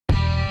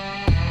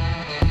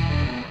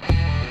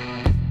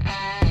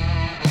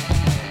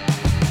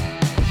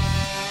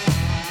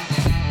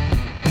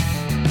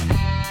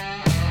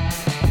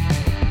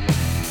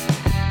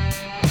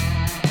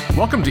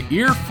Welcome to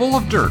Earful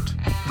of Dirt,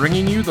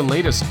 bringing you the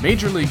latest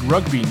Major League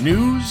Rugby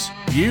news,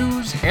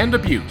 views, and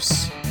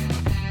abuse.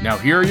 Now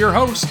here are your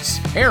hosts,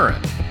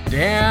 Aaron,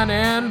 Dan,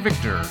 and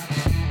Victor.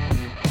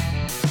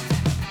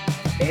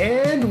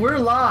 And we're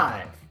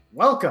live.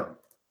 Welcome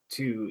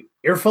to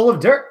Earful of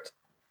Dirt.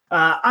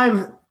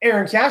 I'm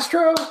Aaron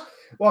Castro.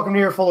 Welcome to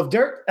Earful of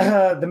Dirt,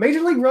 the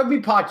Major League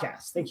Rugby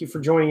podcast. Thank you for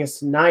joining us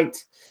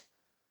tonight.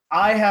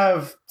 I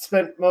have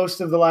spent most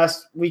of the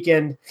last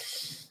weekend,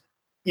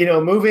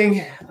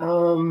 moving,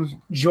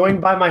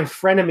 joined by my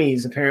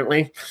frenemies,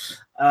 apparently.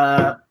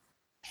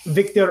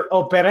 Victor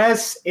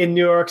Perez in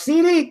New York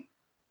City,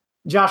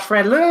 Josh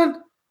Fredlin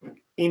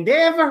in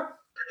Denver.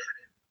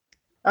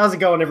 How's it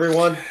going,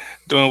 everyone?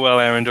 Doing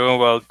well, Aaron. Doing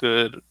well.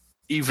 Good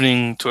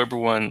evening to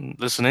everyone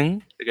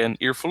listening. Again,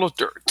 Earful of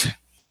Dirt.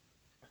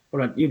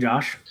 What about you,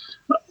 Josh?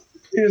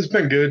 It's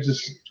been good.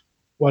 Just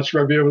watched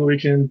rugby over the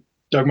weekend,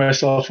 dug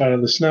myself out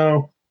of the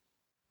snow.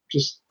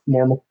 Just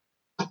normal.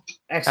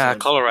 Excellent.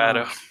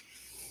 Colorado.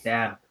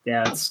 Yeah.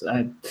 It's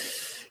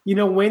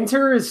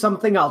winter is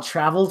something I'll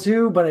travel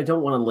to, but I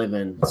don't want to live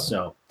in.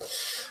 So,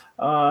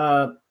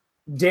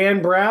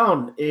 Dan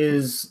Brown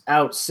is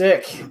out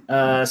sick.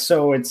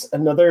 So it's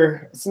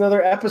another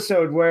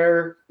episode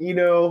where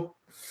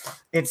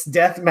it's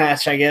death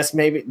match. I guess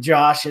maybe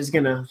Josh is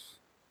gonna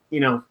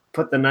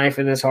put the knife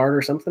in his heart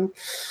or something.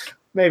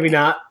 Maybe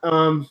not.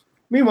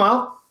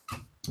 Meanwhile,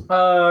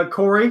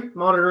 Corey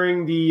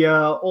monitoring the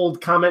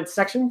old comment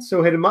section,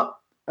 so hit him up.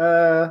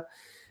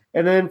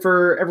 And then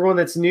for everyone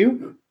that's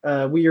new,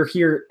 we are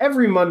here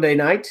every Monday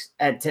night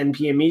at 10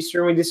 p.m.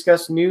 Eastern. We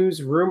discuss news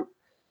and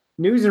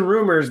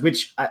rumors,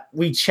 which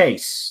we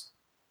chase.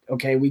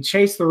 Okay, we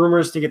chase the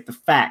rumors to get the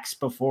facts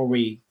before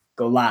we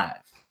go live.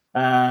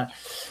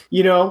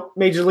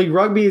 Major League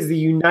Rugby is the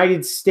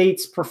United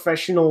States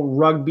Professional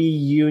Rugby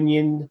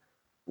Union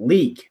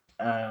League.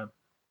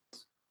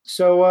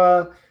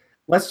 So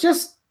let's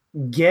just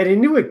get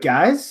into it,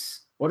 guys.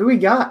 What do we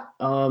got?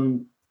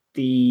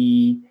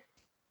 The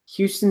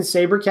Houston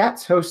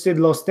SaberCats hosted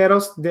Los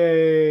Teros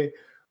de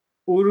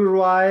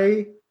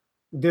Uruguay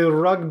de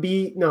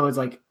Rugby. No, it's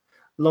like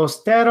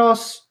Los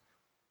Teros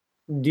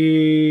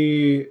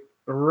de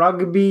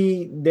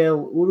Rugby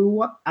del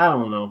Uruguay. I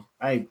don't know.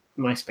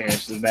 My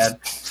Spanish is bad.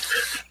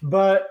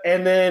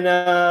 And then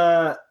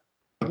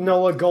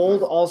NOLA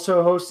Gold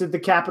also hosted the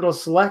Capital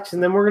Selects.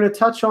 And then we're going to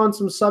touch on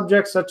some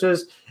subjects such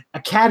as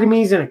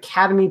academies and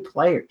academy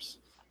players.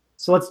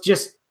 So let's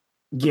just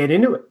get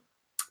into it.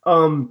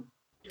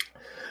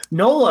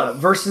 NOLA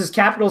versus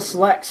Capital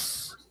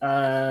Selects.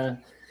 The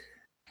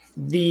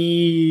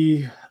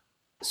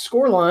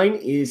scoreline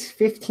is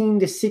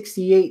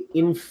 15-68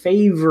 in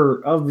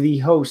favor of the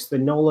host, the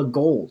NOLA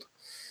Gold.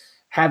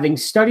 Having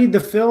studied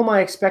the film,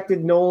 I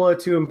expected NOLA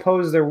to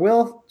impose their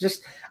will.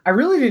 I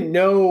really didn't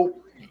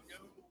know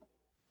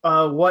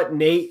what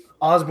Nate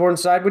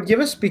Osborne's side would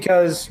give us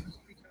because,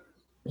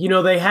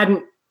 they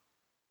hadn't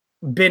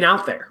been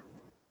out there.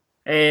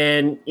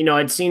 And,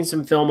 I'd seen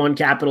some film on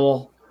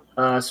Capital,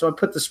 so I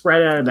put the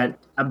spread out at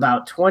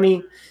about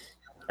 20.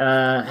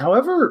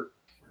 However,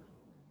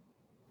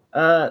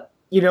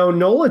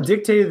 NOLA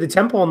dictated the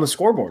tempo on the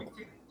scoreboard.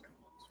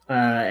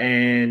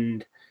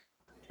 And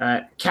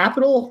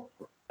Capital,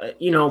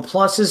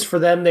 pluses for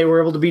them, they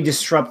were able to be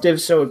disruptive,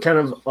 so it kind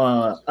of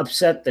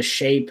upset the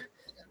shape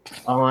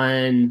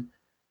on,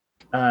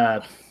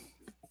 on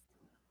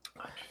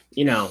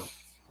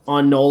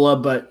NOLA,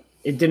 but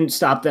it didn't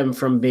stop them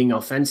from being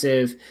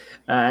offensive.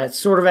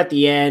 Sort of at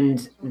the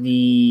end,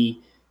 the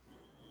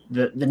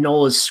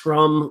NOLA's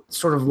scrum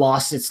sort of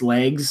lost its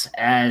legs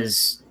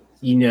as,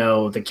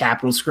 the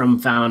Capital scrum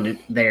found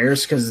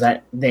theirs because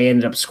they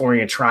ended up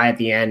scoring a try at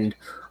the end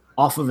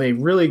off of a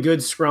really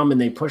good scrum, and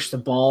they pushed the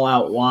ball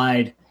out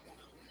wide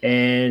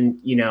and,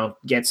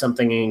 get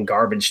something in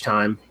garbage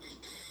time.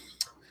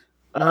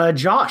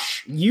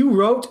 Josh, you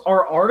wrote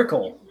our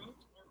article.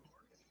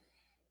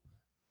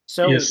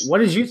 So yes. What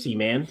did you see,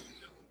 man?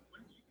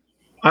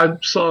 I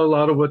saw a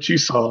lot of what you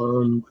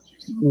saw.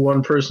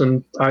 One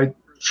person I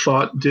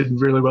thought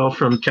did really well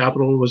from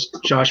Capital was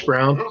Josh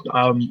Brown.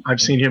 I've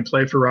seen him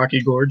play for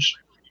Rocky Gorge,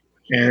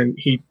 and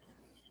he's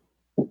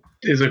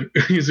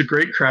a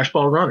great crash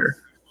ball runner.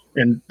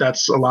 And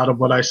that's a lot of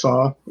what I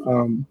saw.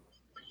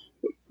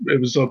 It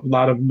was a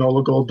lot of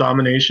NOLA Gold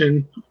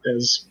domination,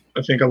 as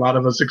I think a lot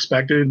of us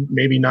expected.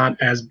 Maybe not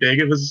as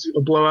big of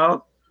a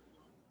blowout,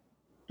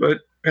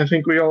 but I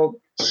think we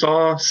all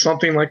saw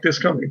something like this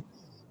coming.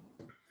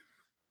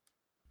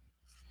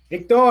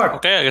 Victor.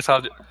 Okay, I guess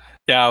I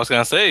was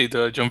going to say,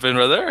 to jump in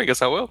right there, I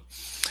guess I will.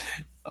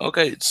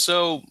 Okay,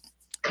 so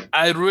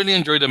I really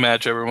enjoyed the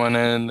match, everyone.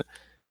 And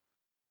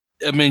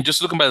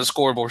just looking by the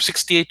scoreboard,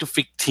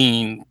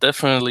 68-15,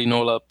 definitely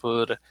NOLA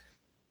put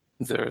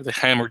the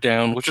hammer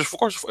down, which is, of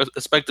course,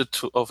 expected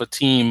of a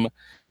team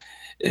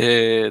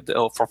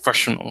of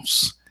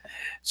professionals.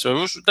 So it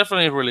was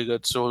definitely really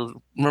good. So it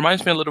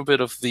reminds me a little bit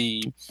of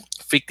the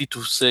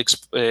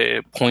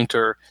 50-6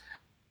 pointer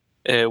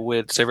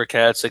with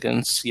SaberCats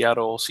against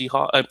Seattle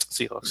Seahawks. What's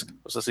the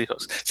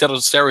Seahawks?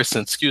 Seattle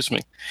Saracens, excuse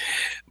me.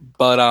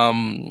 But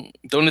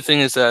the only thing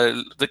is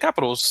that the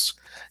Capitals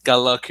got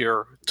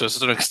luckier to a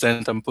certain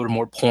extent and put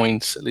more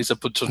points. At least they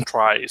put some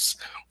tries,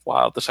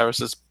 while the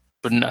Saracens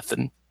put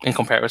nothing in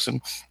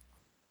comparison.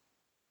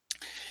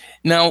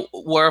 Now,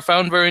 what I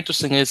found very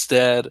interesting is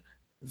that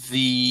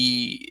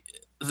the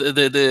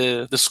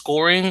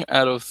scoring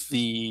out of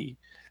the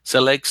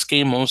selects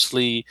came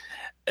mostly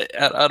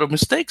out of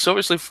mistakes,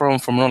 obviously from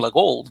Nola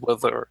Gold,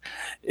 whether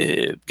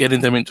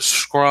getting them into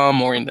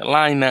scrum or in the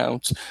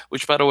lineouts.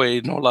 Which, by the way,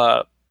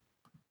 Nola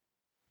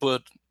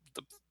put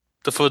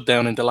the foot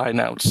down in the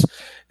lineouts.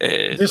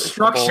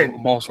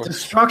 Destruction.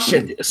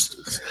 Destruction.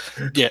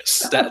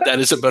 Yes, that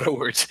is a better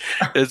word.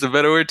 It's a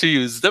better word to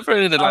use.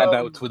 Definitely in the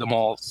lineouts with the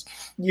Mauls.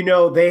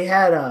 They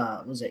had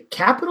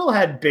Capital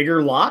had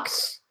bigger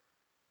locks,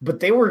 but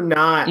they were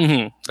not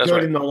good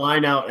right. in the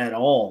lineout at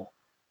all.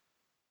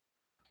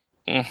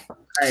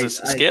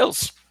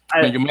 Skills.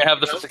 You may have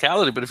the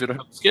physicality, but if you don't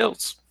have the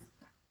skills.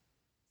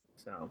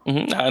 So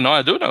I know,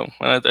 I do know.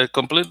 I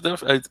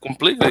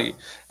completely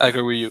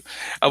agree with you.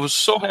 I was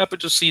so happy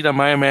to see that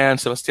my man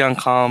Sebastian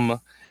Kalm,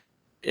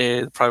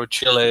 Private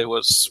Chile,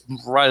 was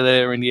right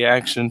there in the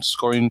action,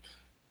 scoring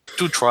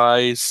 2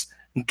 tries,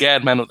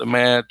 get man of the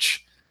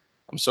match.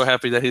 I'm so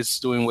happy that he's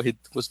doing what he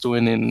was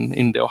doing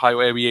in the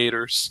Ohio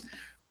Aviators.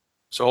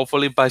 So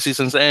hopefully by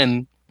season's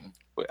end,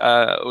 we're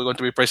going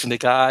to be praising the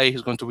guy.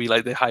 He's going to be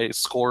like the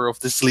highest scorer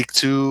of this league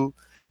too.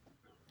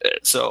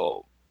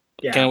 So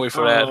can't wait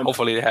for that.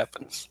 Hopefully it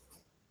happens.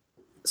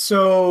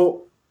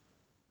 So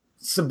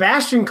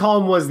Sebastian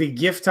Kalm was the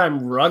Gift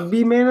Time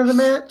Rugby man of the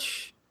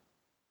match,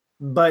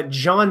 but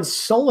John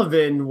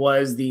Sullivan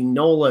was the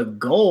NOLA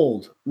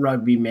Gold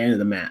Rugby man of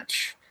the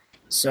match.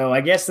 So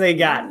I guess they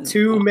got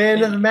 2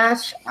 men of the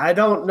match. I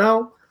don't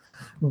know.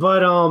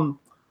 But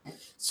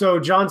so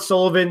John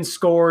Sullivan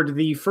scored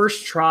the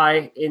first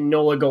try in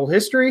NOLA Gold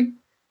history.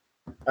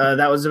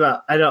 That was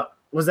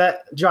was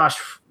that Josh?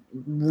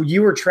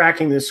 You were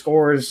tracking the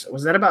scores.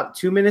 Was that about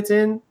 2 minutes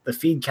in? The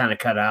feed kind of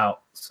cut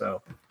out.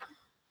 So,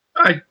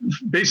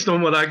 based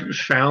on what I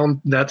found,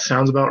 that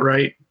sounds about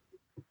right.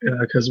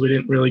 Because we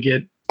didn't really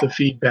get the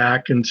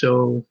feedback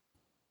until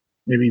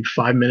maybe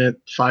 7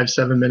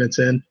 minutes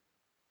in.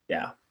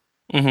 Yeah.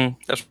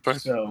 That's right.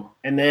 So,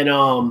 and then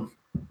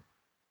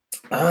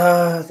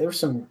there were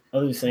some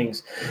other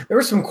things. There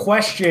were some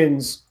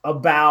questions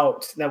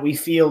about that we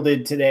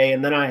fielded today,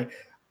 and then I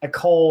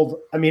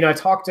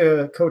talked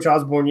to Coach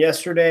Osborne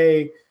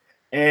yesterday,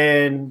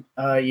 and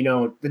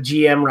the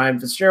GM Ryan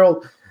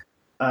Fitzgerald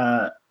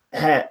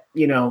had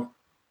the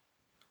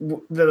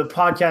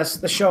podcast.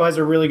 The show has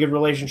a really good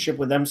relationship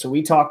with them, so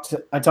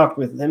I talked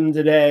with him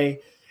today,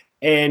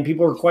 and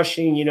people were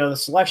questioning the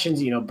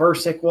selections.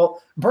 Bursic.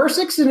 Well,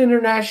 Bursic's an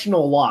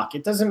international lock.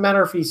 It doesn't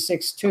matter if he's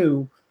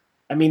 6'2".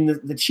 I mean,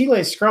 the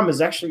Chile scrum is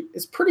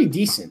pretty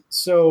decent.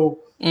 So.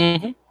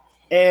 Mm-hmm.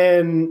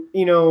 And,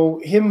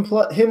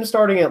 him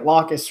starting at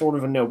lock is sort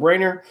of a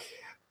no-brainer.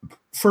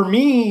 For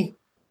me,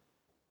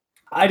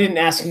 I didn't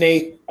ask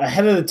Nate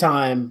ahead of the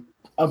time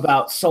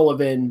about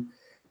Sullivan,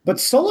 but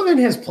Sullivan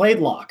has played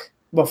lock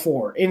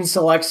before in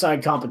select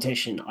side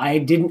competition. I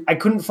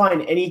couldn't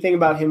find anything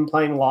about him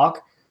playing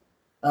lock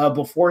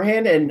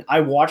beforehand, and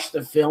I watched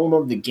the film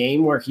of the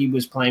game where he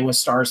was playing with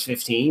Stars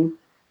 15.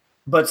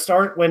 But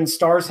when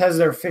Stars has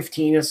their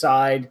 15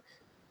 aside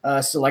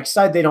select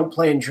side, they don't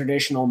play in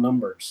traditional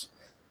numbers.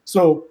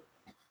 So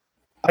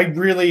I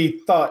really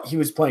thought he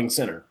was playing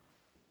center,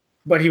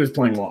 but he was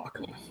playing lock.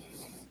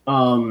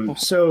 And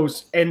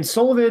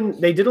Sullivan,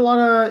 they did a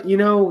lot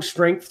of,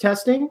 strength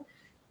testing,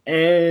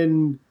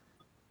 and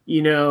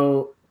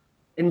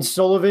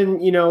Sullivan,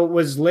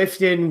 was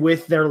lifting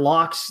with their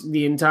locks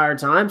the entire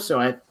time.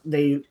 So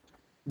they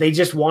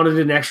just wanted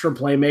an extra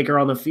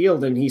playmaker on the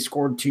field, and he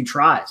scored 2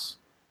 tries.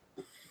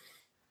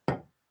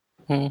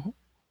 Mm-hmm.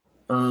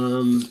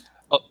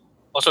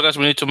 Also, guys,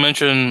 we need to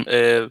mention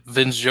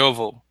Vince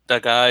Jovo.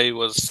 That guy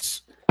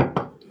was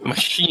a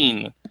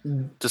machine,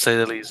 to say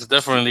the least.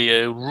 Definitely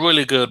a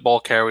really good ball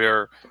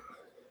carrier.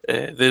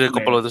 Did a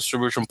couple of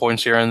distribution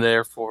points here and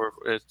there for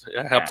it.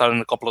 Helped out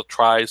in a couple of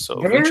tries.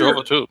 So Vince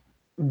Jovo too.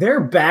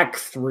 Their back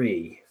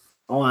 3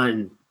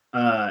 on,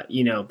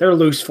 their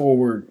loose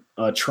forward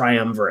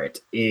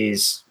triumvirate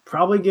is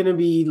probably going to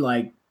be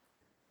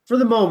for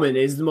the moment,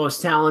 is the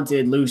most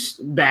talented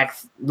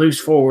loose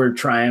forward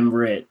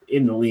triumvirate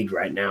in the league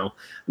right now.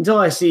 Until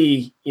I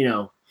see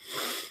a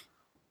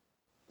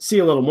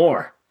little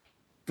more.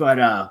 But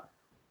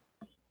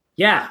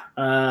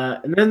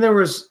and then there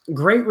was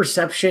great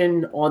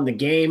reception on the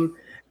game.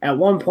 At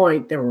one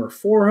point, there were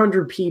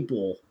 400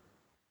 people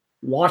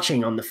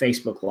watching on the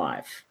Facebook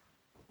Live.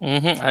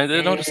 Mm-hmm. I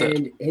did notice that.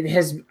 And it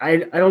has. I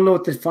don't know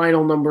what the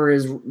final number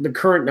is. The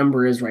current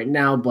number is right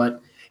now,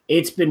 but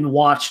it's been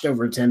watched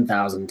over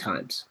 10,000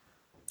 times.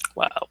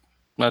 Wow.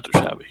 Not too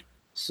shabby.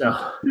 So,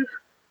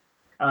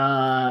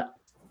 to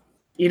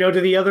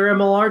the other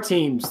MLR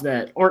teams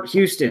that aren't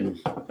Houston,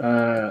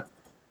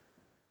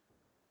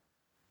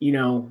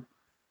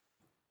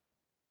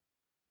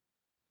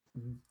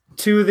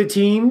 two of the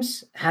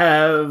teams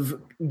have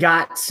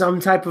got some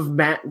type of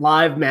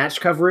live match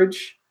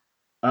coverage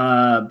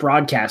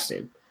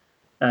broadcasted.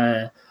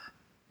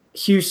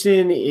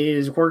 Houston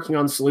is working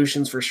on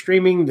solutions for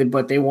streaming,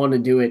 but they want to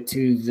do it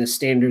to the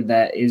standard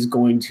that is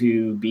going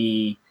to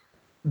be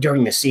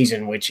during the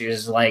season, which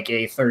is like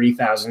a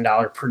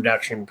 $30,000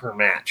 production per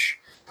match.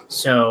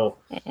 So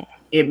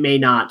it may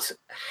not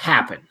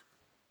happen.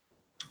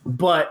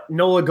 But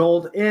NOLA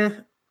Gold,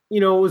 it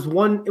was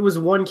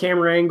one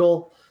camera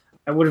angle.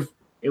 It would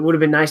have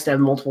been nice to have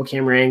multiple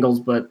camera angles,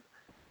 but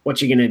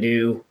what you gonna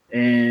do?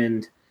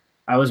 And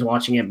I was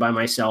watching it by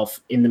myself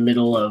in the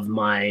middle of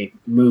my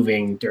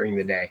moving during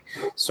the day,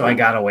 so I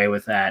got away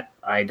with that.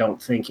 I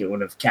don't think it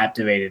would have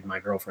captivated my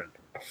girlfriend.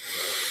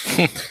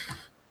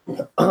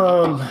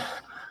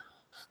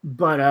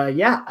 But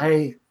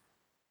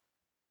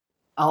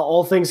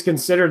all things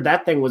considered,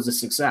 that thing was a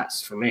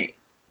success for me.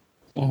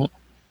 Mm-hmm.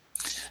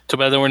 Too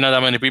bad there were not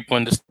that many people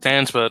in the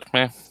stands, but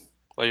man,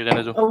 what are you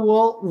gonna do? Oh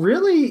well,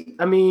 really?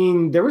 I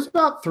mean, there was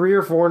about 300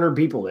 or 400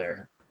 people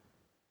there.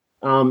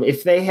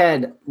 If they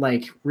had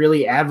like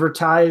really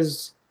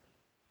advertised,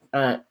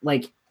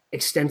 like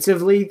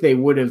extensively, they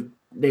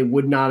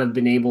would not have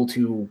been able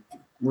to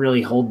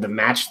really hold the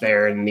match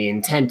there. And the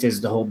intent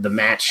is to hold the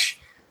match,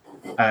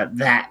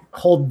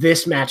 hold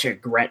this match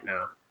at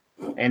Gretna,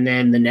 and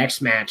then the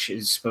next match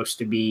is supposed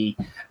to be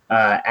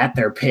at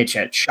their pitch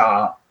at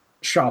Shaw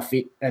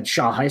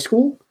High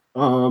School.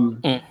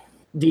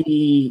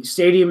 The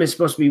stadium is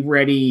supposed to be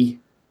ready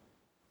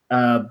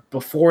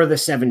before the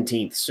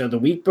 17th. So the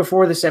week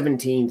before the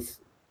 17th,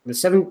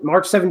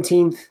 March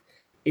 17th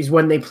is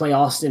when they play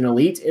Austin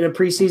Elite in a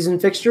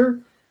preseason fixture.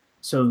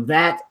 So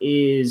that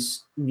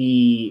is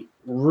the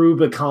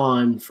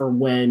Rubicon for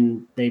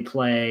when they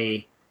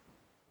play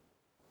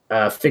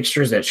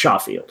fixtures at Shaw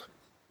Field.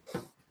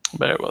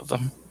 Very well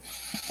then.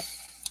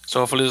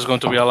 So hopefully there's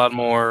going to be a lot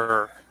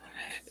more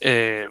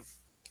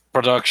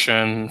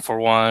production for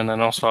one,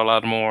 and also a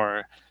lot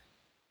more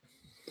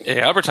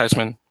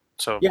advertisement,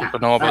 so people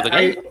know about the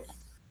game.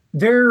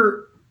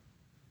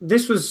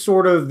 This was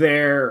sort of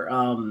their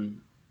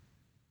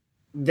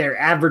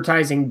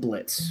advertising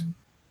blitz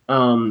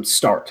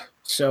start.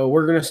 So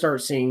we're going to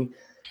start seeing.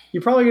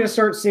 You're probably going to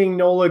start seeing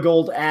NOLA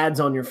Gold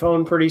ads on your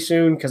phone pretty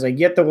soon, because I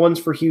get the ones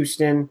for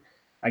Houston,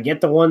 I get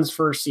the ones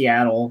for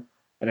Seattle,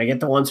 and I get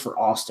the ones for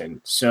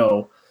Austin.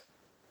 So,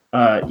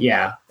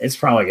 it's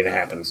probably going to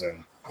happen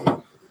soon.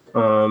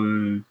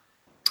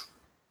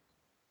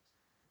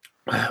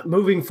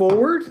 Moving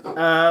forward,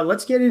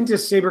 let's get into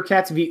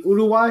SaberCats v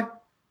Uruguay.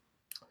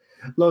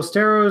 Los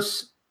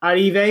Teros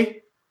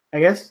Arrive, I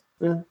guess.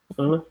 No,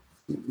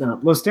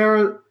 Los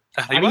Teros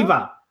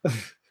Arriba.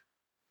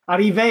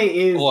 Arrive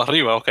is. Oh,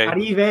 Arriba, okay.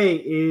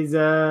 Arrive is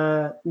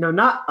no,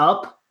 not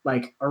up,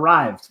 like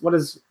arrived. What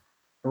is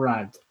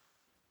arrived?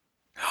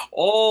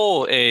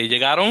 Oh,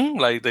 llegaron,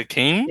 like they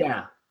came?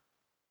 Yeah.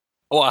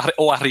 O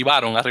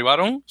arribaron.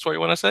 Arribaron? That's what you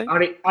want to say?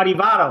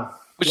 Arribaron.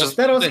 Los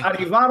Teros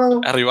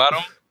arribaron.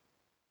 Arribaron.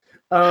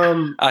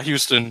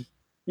 Houston.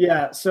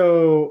 Yeah,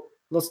 so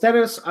Los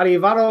Teros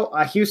arribaron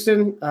a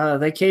Houston.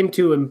 They came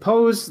to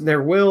impose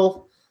their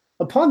will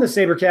upon the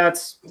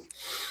SaberCats,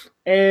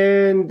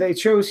 and they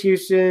chose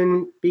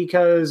Houston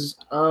because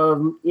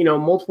of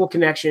multiple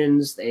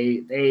connections.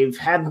 They've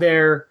had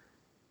their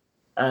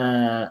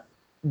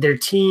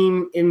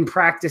team in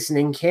practice and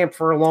in camp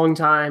for a long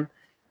time.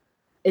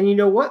 And you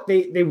know what?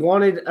 They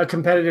wanted a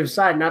competitive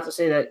side. Not to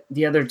say that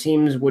the other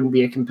teams wouldn't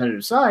be a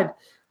competitive side,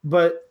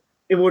 but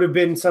it would have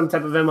been some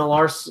type of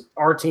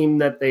MLR team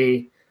that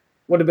they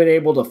would have been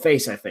able to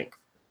face, I think.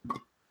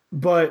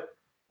 But,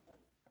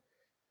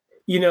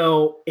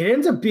 it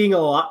ends up being a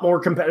lot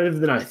more competitive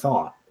than I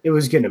thought it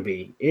was going to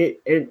be.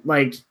 It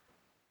like,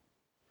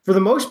 for the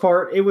most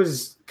part, it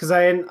was because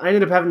I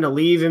ended up having to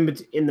leave in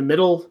the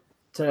middle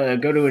to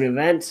go to an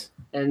event.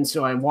 And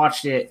so I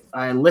watched it.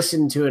 I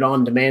listened to it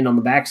on demand on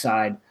the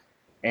backside.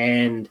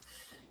 And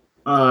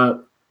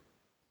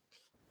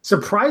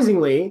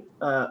surprisingly,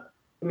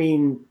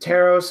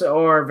 Teros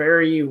are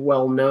very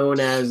well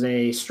known as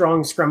a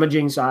strong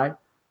scrummaging side.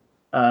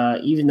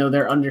 Even though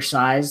they're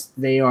undersized,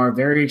 they are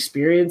very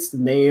experienced,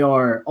 and they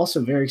are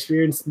also very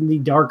experienced in the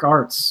dark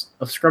arts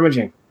of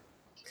scrummaging.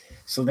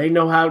 So they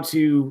know how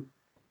to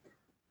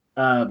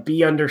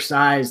be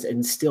undersized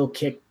and still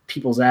kick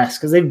people's ass,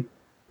 because they've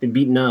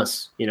beaten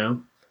us,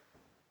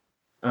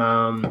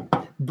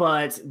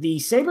 But the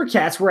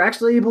SaberCats were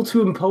actually able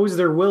to impose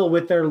their will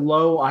with their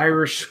low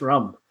Irish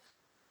scrum.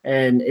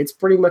 And it's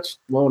pretty much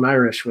lone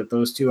Irish with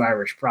those two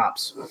Irish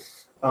props.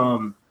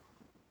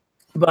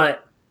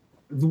 But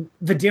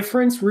the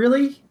difference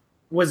really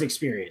was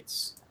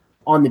experience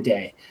on the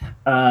day.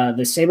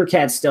 The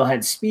SaberCats still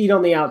had speed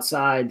on the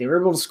outside. They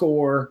were able to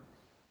score,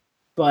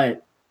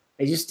 but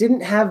they just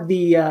didn't have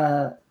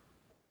the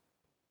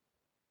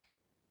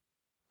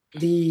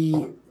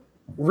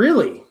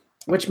really.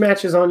 Which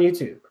match is on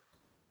YouTube?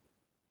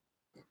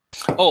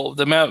 Oh,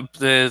 the map.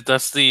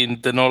 That's the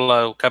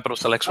NOLA Capital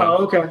Select one.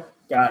 Oh, okay.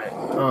 Got it.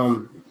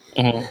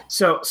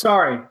 So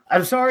sorry.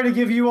 I'm sorry to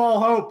give you all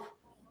hope.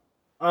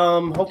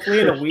 Hopefully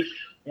in a week.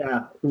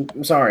 Yeah,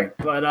 I'm sorry,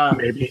 but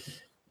Maybe.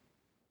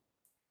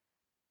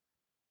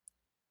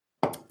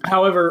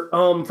 however,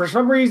 for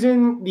some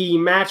reason the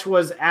match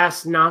was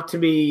asked not to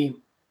be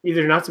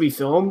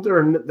filmed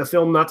or the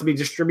film not to be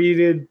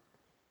distributed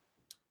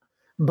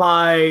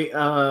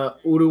by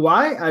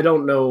Uruguay. I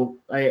don't know.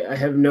 I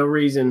have no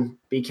reason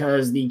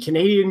because the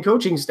Canadian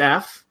coaching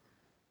staff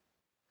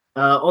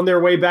on their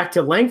way back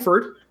to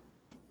Langford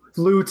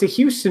flew to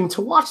Houston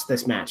to watch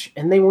this match,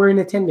 and they were in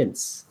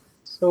attendance.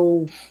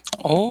 So,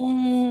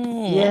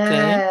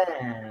 yeah.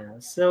 Okay.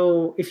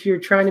 So if you're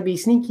trying to be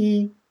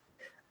sneaky,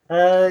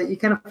 you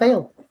kind of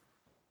fail.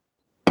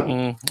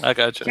 I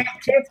got you.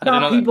 Can't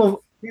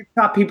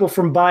stop people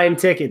from buying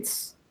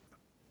tickets.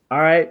 All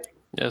right.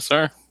 Yes,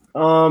 sir.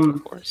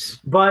 Of course.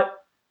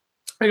 But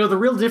the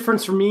real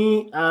difference for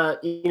me,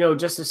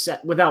 just to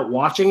set without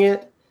watching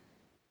it,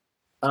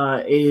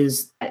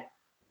 is that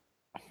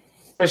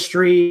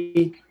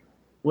history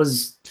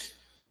was.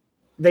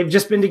 They've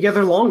just been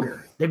together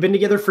longer. They've been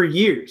together for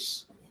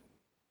years.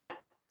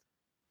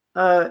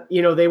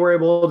 They were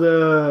able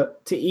to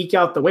eke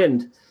out the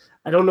win.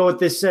 I don't know what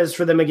this says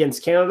for them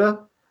against Canada.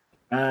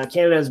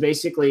 Canada is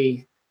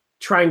basically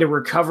trying to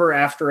recover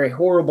after a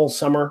horrible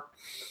summer.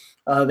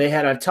 They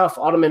had a tough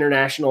autumn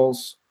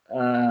internationals.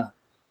 But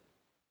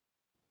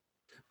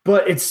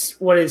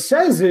what it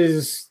says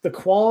is the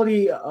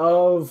quality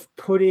of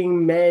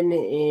putting men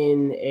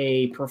in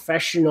a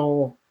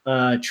professional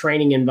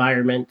training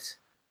environment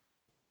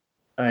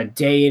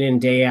day in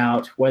and day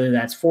out, whether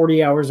that's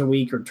 40 hours a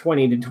week or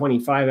 20 to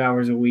 25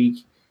 hours a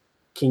week,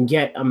 can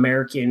get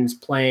Americans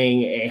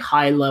playing a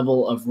high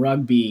level of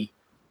rugby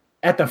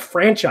at the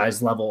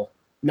franchise level,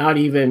 not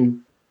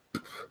even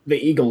the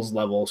Eagles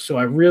level. So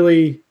I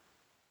really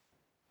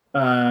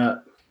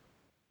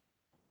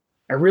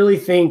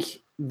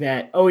think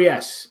that,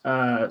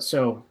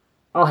 so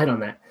I'll hit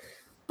on that.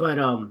 But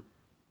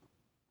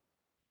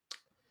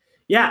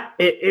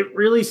it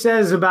really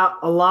says a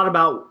lot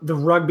about the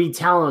rugby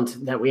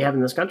talent that we have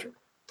in this country.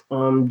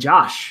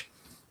 Josh,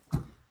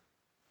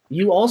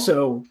 you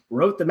also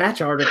wrote the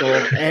match article,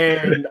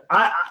 and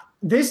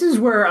this is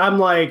where I'm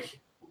like,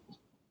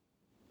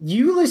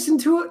 you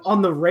listened to it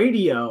on the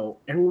radio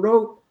and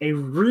wrote a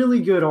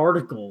really good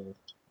article.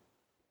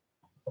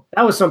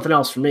 That was something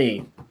else for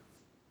me.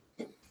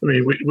 I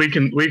mean, we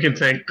can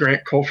thank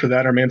Grant Cole for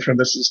that. Our man from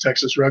This Is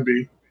Texas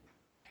Rugby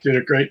did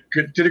a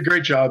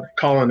great job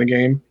calling the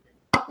game.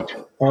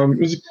 It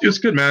was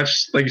a good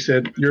match. Like you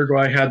said,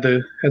 Uruguay had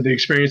the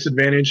experience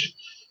advantage.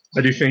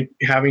 I do think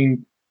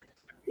having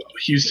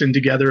Houston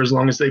together as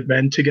long as they've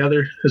been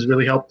together has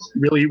really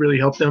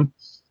helped them.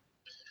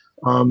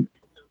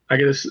 I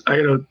gotta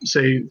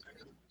say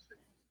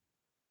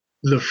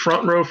the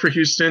front row for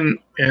Houston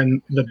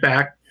and the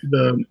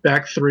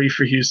back three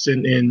for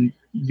Houston in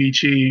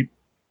Vici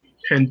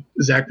and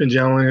Zach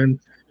Pengellan,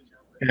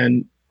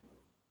 and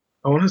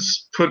I want to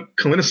put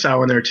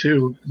Kalinisau in there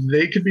too.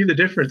 They could be the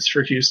difference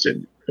for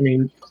Houston. I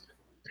mean,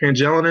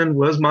 Pengellan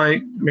was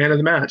my man of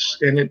the match,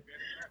 and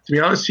to be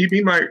honest, he'd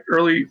be my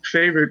early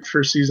favorite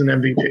for season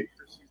MVP.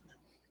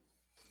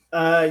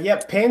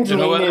 Pangelinen. You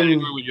know what? I agree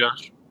with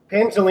Josh.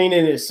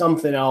 Pangelinen is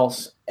something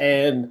else,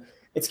 and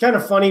it's kind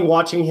of funny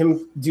watching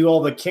him do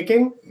all the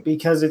kicking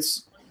because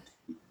it's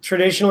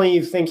traditionally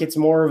you think it's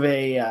more of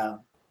a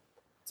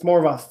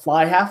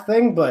fly half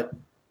thing, but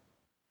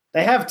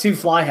they have two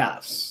fly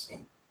halves,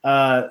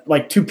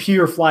 like two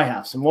pure fly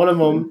halves, and one of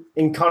them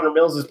in Connor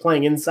Mills is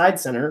playing inside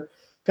center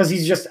because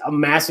he's just a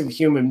massive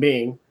human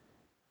being,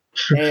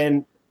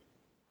 and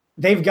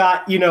they've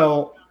got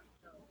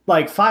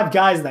like five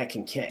guys that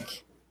can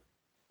kick.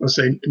 I'll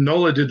say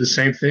NOLA did the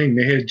same thing.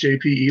 They had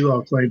JP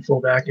Elov playing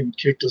fullback and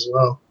kicked as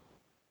well.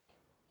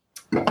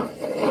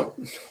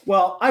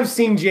 Well, I've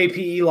seen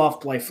JP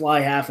Elov play fly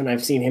half, and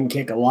I've seen him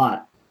kick a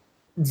lot.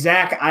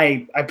 Zach,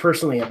 I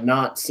personally have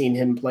not seen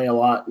him play a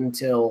lot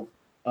until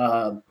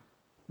the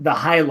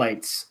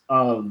highlights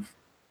of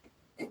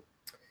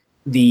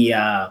the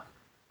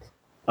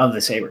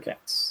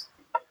SaberCats.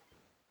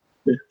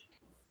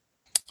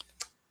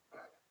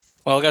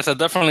 Well, guys, I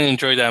definitely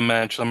enjoyed that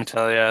match. Let me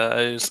tell you,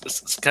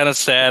 it's kind of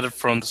sad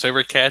from the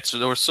SaberCats.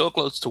 They were so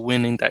close to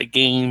winning that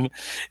game.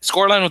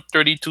 Scoreline was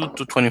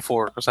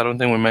 32-24 because I don't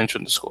think we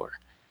mentioned the score.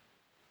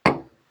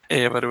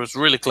 Yeah, but it was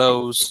really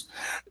close.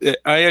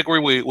 I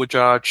agree with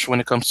Josh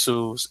when it comes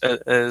to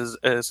as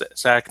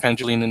Zach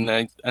Pengellan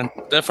and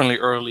definitely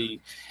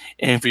early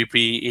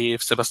MVP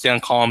if Sebastian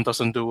Calm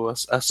doesn't do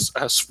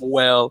as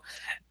well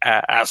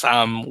as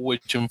I'm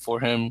wishing for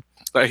him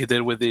like he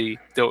did with the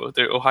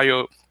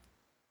Ohio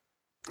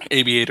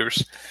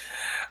Aviators.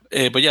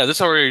 But yeah,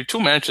 there's already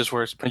two matches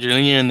where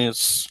Pengellan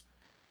is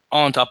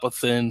on top of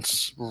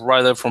things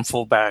right up from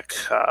fullback,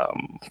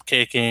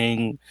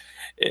 kicking,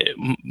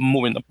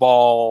 moving the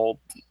ball,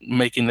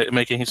 making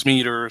his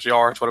meters,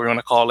 yards, whatever you want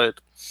to call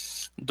it.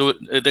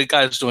 The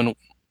guy is doing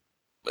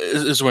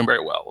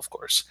very well, of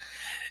course.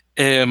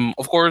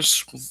 Of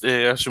course,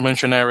 as you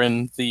mentioned,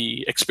 Aaron,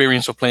 the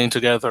experience of playing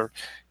together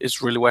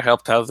is really what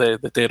helped out the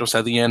Teros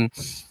at the end.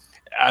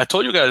 I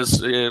told you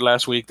guys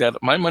last week that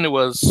my money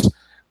was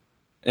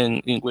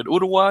in with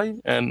Uruguay,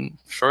 and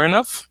sure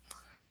enough,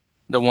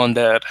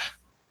 the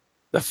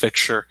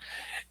fixture.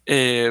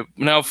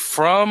 Now,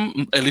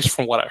 from at least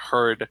from what I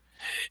heard,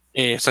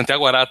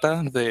 Santiago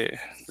Arata, the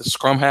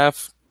scrum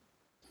half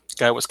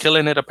guy, was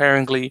killing it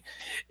apparently.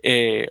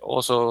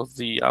 Also,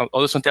 the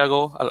other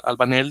Santiago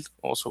Albanel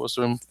also was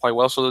doing quite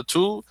well. So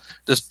the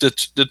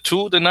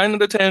 9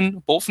 and the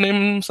 10, both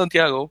named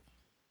Santiago,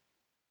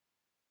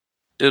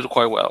 did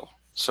quite well.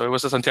 So it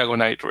was a Santiago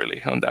night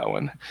really on that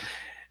one.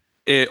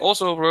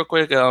 Also, real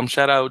quick,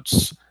 shout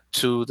outs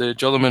to the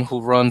gentleman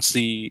who runs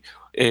the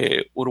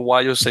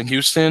Uruguayos in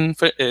Houston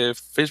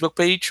Facebook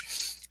page.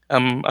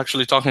 I'm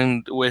actually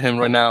talking with him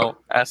right now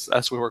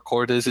as we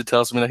record this. He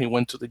tells me that he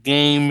went to the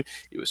game.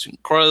 It was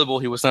incredible.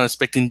 He was not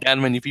expecting that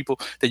many people,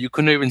 that you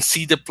couldn't even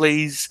see the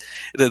plays,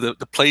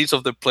 the plays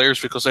of the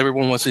players, because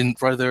everyone was in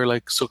right there,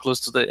 like so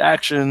close to the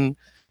action.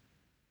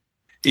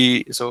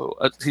 He's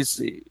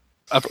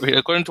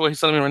according to what he's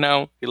telling me right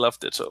now, he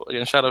loved it. So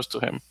again, shout outs to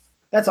him.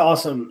 That's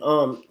awesome.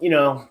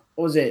 What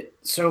was it?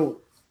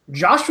 So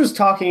Josh was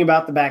talking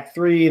about the back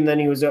three, and then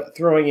he was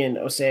throwing in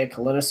Osea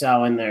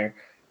Kalinisau in there.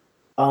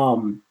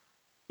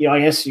 I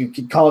guess you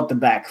could call it the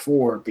back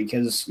four,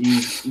 because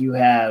you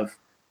have,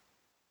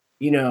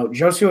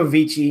 Joshua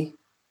Vici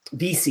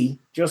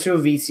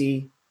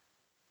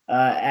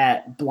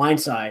at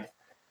blindside,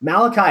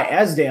 Malachi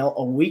Esdale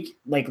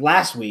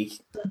last week.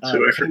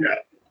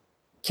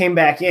 Came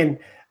back in.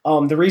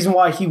 The reason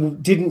why he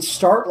didn't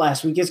start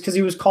last week is because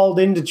he was called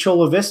into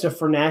Chula Vista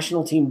for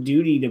national team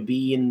duty to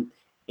be in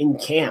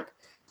camp,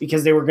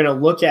 because they were going to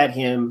look at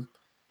him.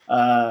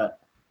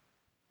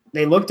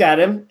 They looked at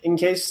him in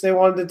case they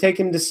wanted to take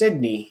him to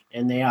Sydney,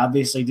 and they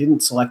obviously didn't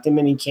select him,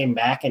 and he came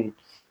back, and,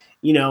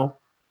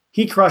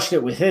 he crushed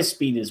it with his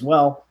speed as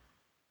well.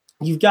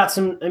 You've got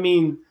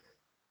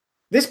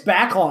this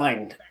back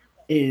line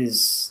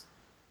is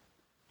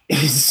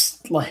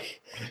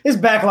like, his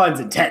back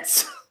line's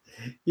intense.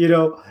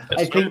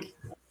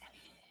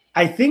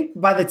 I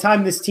think by the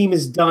time this team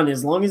is done,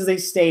 as long as they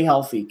stay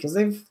healthy, because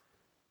they've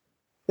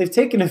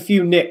taken a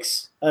few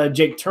nicks,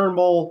 Jake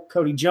Turnbull,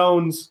 Cody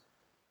Jones,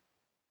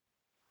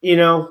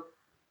 as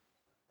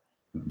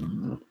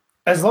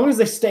long as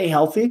they stay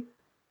healthy,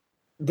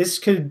 this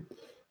team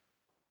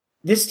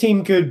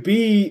could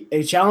be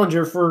a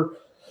challenger for,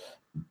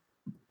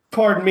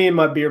 pardon me and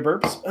my beer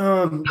burps,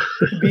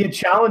 could be a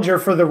challenger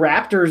for the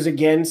Raptors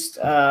against,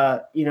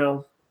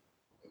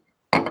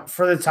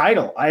 for the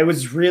title. I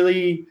was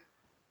really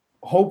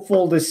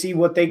hopeful to see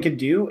what they could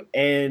do,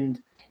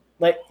 and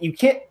you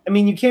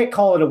can't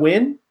call it a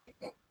win,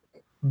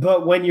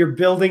 but when you're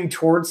building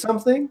towards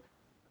something,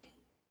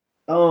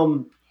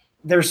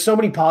 there's so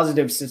many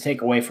positives to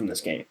take away from this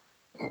game.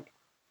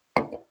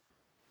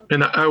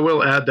 And I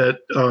will add that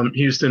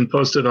Houston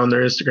posted on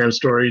their Instagram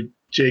story,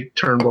 Jake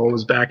Turnbull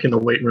was back in the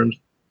weight room.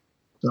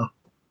 So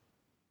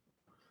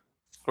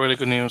really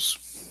good news.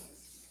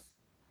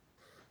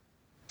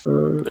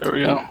 There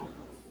we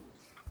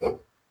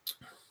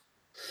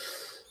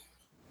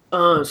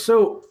go.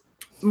 So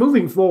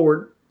moving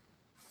forward,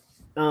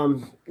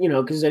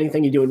 because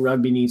anything you do in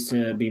rugby needs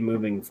to be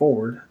moving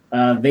forward.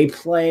 They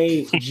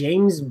play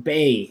James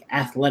Bay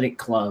Athletic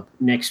Club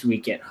next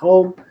week at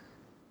home,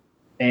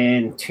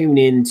 and tune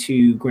in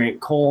to Grant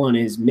Cole on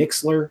his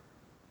Mixlr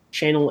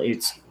channel.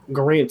 It's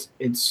Grant.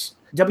 It's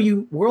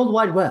World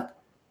Wide Web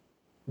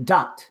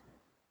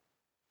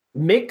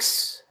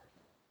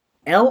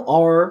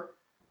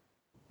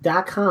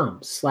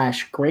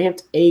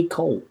mixlr.com/Grant A.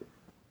 Cole.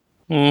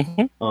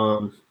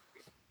 Mm-hmm.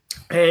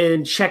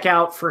 And check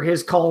out for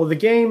his call of the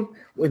game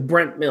with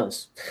Brent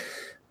Mills.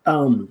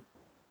 Now,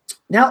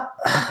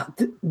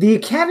 the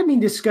academy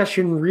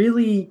discussion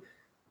really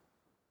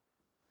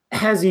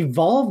has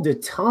evolved a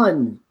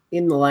ton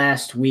in the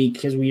last week,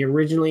 because we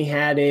originally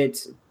had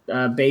it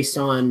based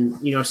on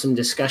some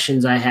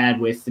discussions I had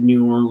with the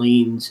New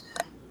Orleans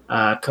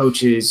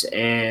coaches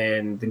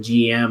and the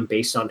GM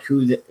based on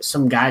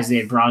some guys they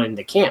had brought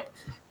into camp,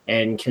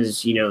 and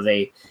because you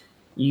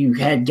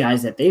had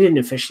guys that they didn't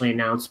officially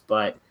announce,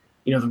 but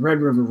the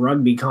Red River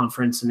Rugby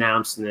Conference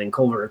announced, and then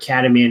Culver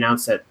Academy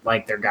announced that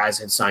their guys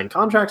had signed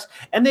contracts,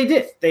 and they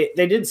did. They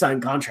did sign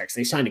contracts.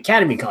 They signed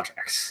academy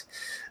contracts.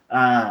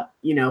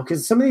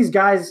 Because some of these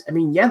guys,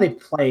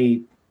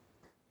 they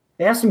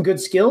have some good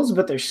skills,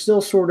 but they're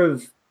still sort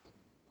of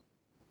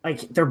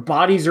their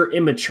bodies are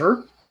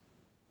immature,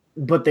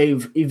 but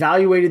they've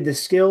evaluated the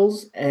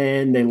skills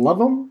and they love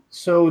them.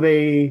 So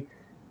they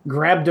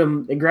grabbed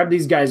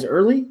these guys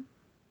early,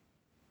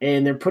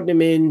 and they're putting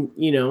them in,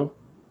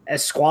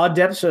 as squad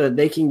depth so that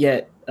they can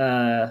get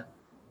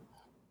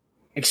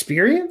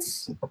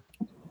experience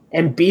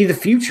and be the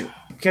future,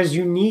 because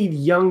you need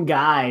young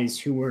guys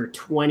who are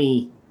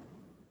 20,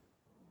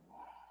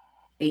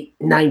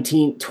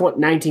 19,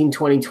 20,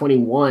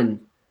 21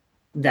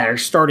 that are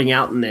starting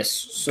out in this,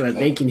 so that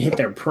they can hit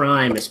their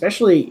prime,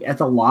 especially at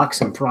the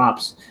locks and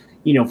props,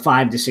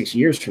 5 to 6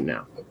 years from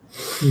now.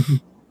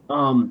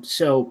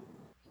 So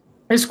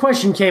This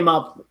question came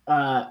up,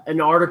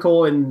 an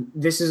article in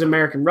This is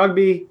American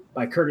Rugby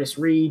by Curtis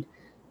Reed.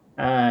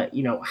 How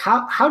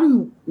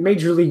do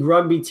Major League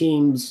Rugby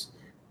teams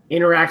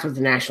interact with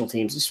the national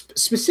teams,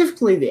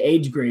 specifically the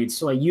age grades?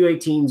 So like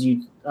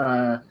U18s,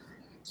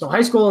 so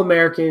high school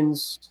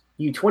Americans,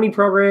 U20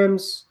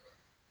 programs,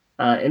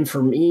 and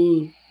for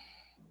me,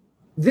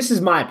 this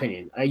is my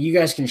opinion. You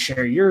guys can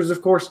share yours,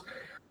 of course.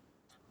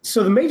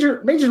 So the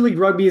Major League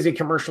Rugby is a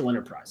commercial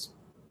enterprise.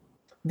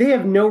 They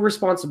have no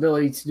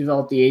responsibility to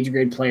develop the age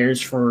grade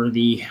players for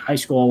the high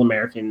school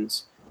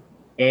All-Americans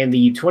and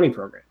the U20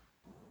 program.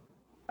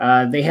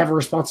 They have a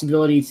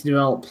responsibility to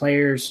develop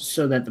players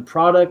so that the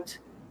product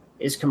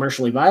is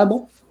commercially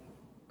viable.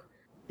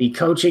 The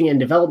coaching and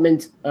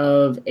development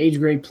of age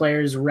grade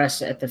players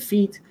rests at the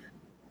feet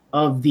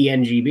of the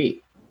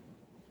NGB.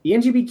 The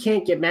NGB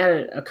can't get mad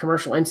at a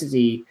commercial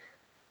entity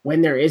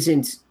when there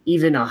isn't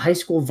even a high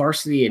school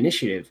varsity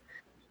initiative.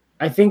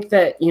 I think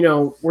that,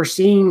 we're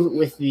seeing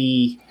with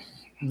the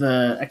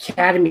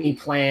academy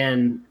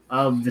plan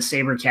of the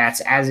SaberCats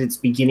as it's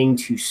beginning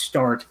to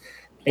start.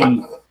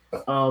 And,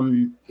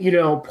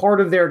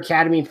 part of their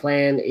academy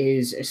plan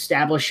is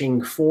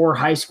establishing 4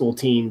 high school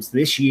teams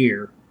this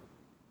year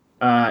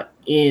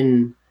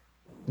in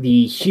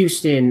the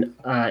Houston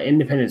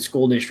Independent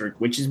School District,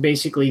 which is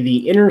basically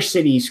the inner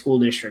city school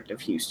district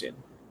of Houston.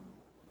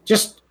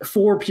 Just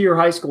 4 pure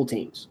high school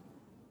teams.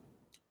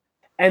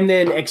 And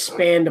then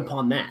expand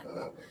upon that.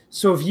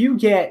 So if you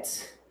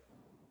get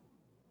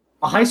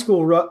a high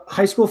school rugby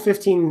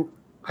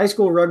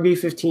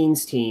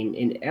 15s team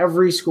in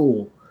every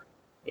school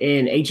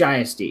in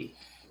HISD,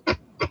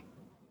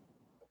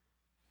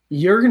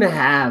 you're going to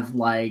have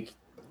like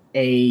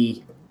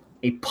a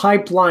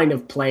pipeline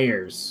of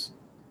players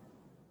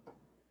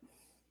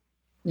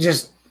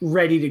just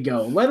ready to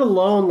go, let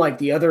alone like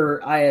the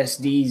other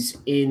ISDs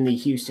in the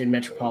Houston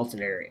metropolitan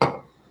area.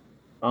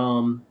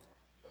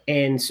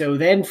 And so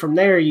then from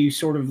there, you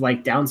sort of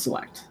like down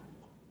select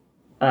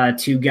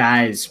 2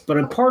 guys. But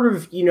a part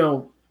of,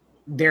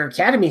 their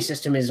academy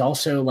system is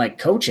also like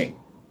coaching.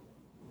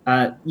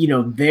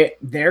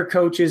 Their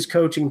coaches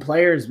coaching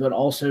players, but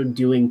also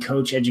doing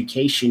coach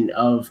education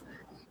of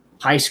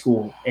high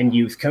school and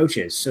youth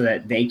coaches so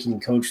that they can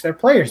coach their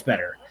players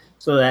better.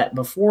 So that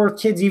before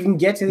kids even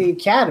get to the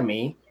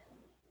academy,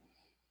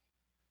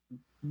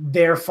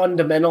 their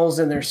fundamentals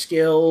and their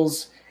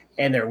skills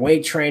and their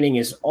weight training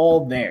is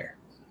all there.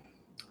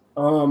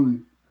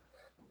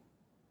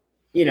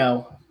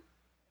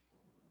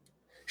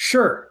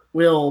 Sure,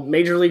 will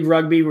Major League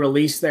Rugby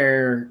release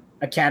their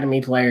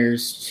academy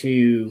players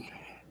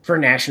for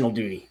national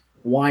duty?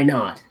 Why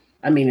not?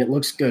 I mean, it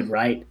looks good,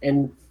 right?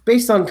 And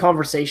based on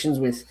conversations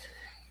with,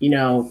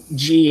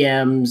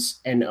 GMs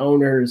and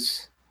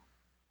owners,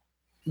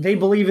 they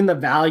believe in the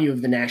value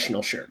of the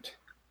national shirt.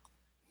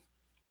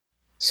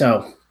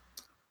 So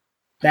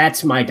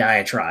that's my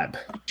diatribe.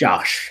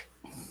 Josh.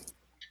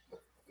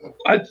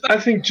 I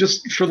think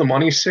just for the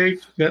money's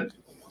sake that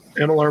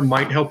MLR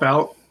might help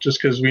out,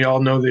 just because we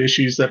all know the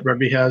issues that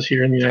rugby has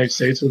here in the United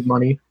States with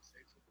money.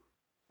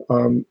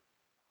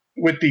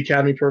 With the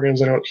academy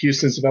programs, I know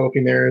Houston's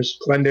developing theirs.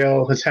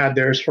 Glendale has had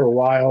theirs for a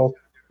while.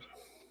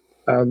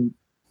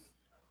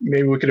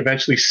 Maybe we could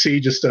eventually see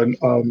just an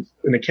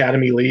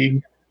academy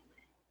league,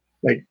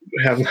 like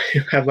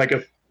have like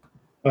a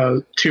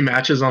 2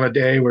 matches on a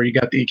day where you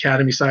got the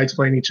academy sides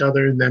playing each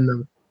other and then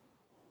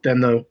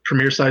the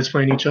premier sides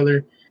playing each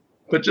other.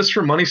 But just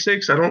for money's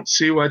sakes, I don't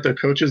see why the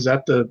coaches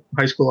at the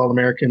high school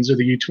All-Americans or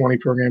the U20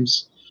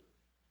 programs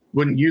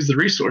wouldn't use the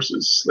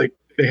resources. Like,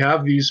 they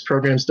have these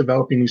programs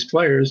developing these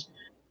players.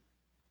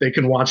 They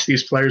can watch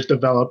these players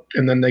develop,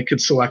 and then they could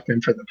select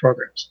them for the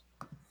programs.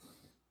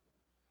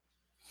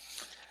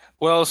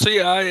 Well, see,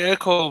 I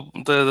echo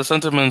the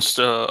sentiments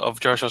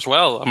of Josh as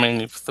well. I mean,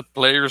 if the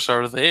players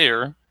are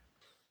there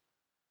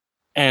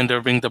and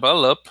they're being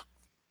developed,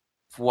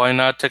 why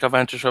not take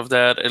advantage of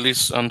that, at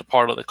least on the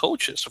part of the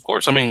coaches? Of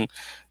course, I mean,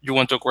 you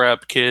want to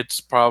grab kids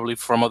probably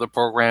from other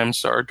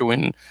programs that are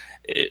doing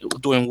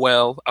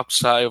well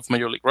outside of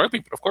Major League Rugby.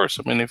 But of course,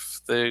 I mean,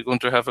 if they're going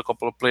to have a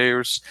couple of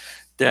players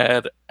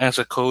that, as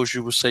a coach,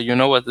 you would say, you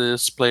know what,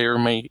 this player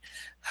may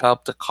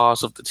help the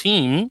cause of the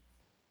team,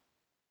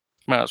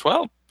 might as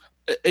well.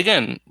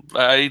 Again,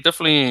 I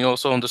definitely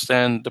also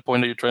understand the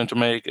point that you're trying to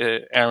make,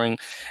 Aaron,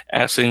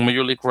 as in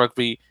Major League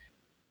Rugby,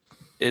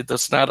 it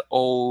does not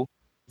owe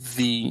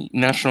the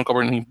national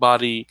governing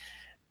body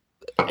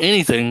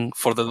anything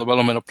for the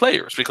development of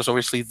players, because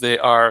obviously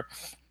there's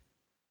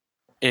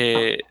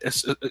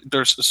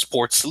a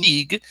sports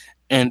league,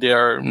 and they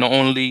are not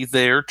only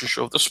there to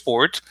show the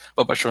sport,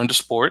 but by showing the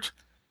sport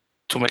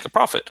to make a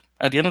profit.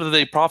 At the end of the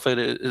day, profit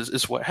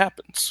is what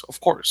happens, of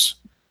course.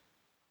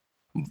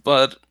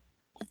 But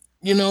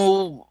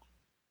again,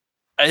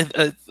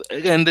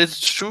 this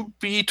should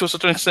be to a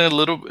certain extent a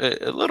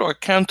little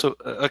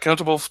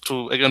accountable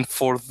to, again,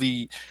 for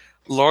the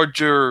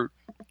larger,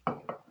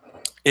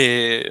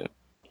 let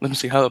me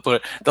see how to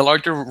put it, the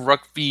larger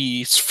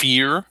rugby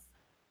sphere,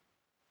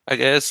 I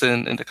guess,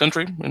 in the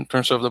country, in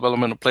terms of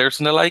development of players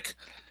and the like,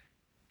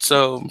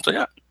 So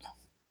yeah,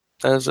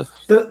 that's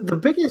the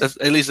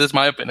biggest, at least that's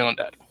my opinion on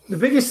that. the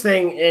biggest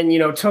thing, and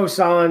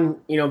Tosan,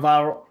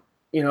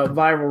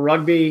 viral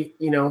rugby,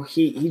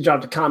 he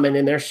dropped a comment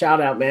in there. Shout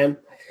out, man.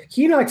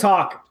 He and I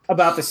talk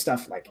about this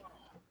stuff. Like,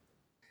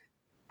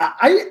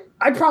 I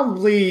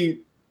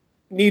probably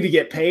need to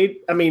get paid.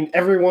 I mean,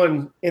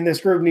 everyone in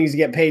this group needs to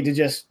get paid to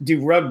just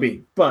do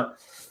rugby, but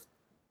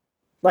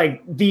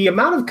like the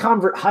amount of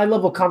high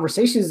level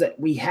conversations that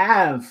we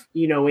have,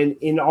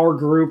 in our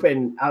group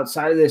and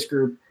outside of this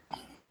group,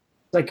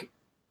 like,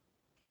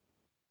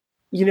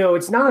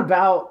 it's not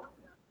about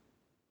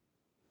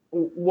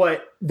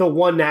what the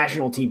one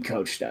national team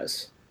coach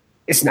does.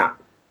 It's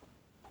not.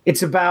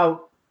 It's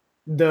about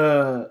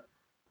the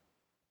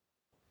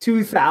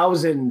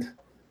 2,000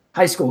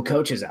 high school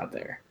coaches out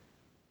there.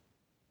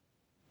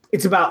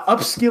 It's about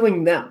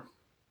upskilling them,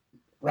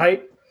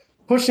 right?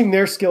 Pushing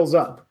their skills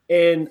up.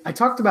 And I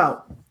talked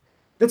about,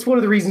 that's one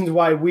of the reasons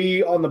why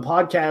we on the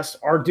podcast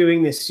are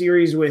doing this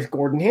series with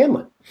Gordon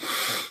Hanlon,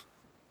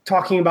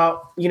 talking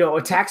about,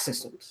 attack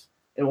systems.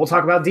 And we'll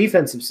talk about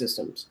defensive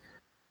systems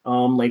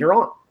later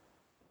on,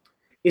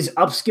 is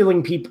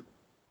upskilling people.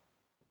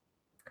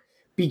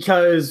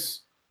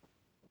 Because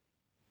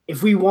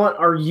if we want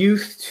our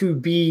youth to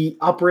be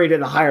operate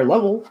at a higher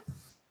level,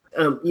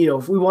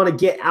 if we want to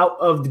get out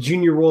of the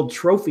Junior World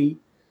Trophy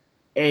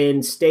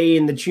and stay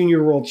in the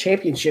Junior World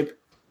Championship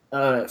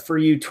for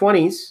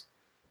U20s,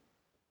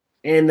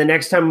 and the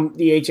next time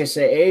the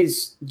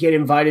HSAAs get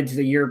invited to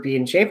the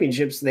European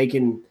Championships, they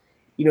can,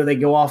 they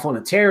go off on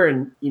a tear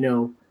and,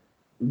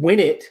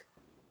 win it.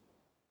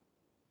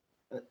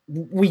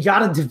 We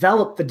got to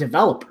develop the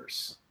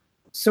developers.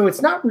 So it's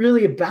not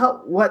really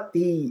about what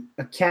the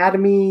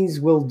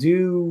academies will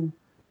do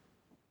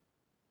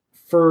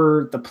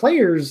for the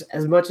players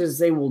as much as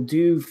they will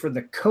do for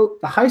the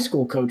high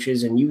school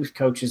coaches and youth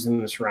coaches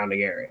in the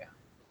surrounding area.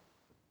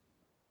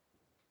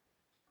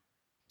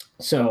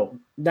 So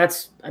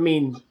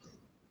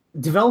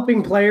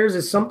developing players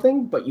is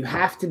something, but you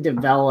have to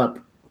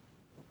develop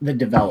the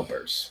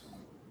developers.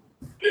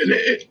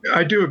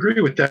 I do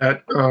agree with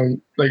that.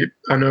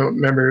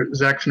 Remember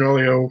Zach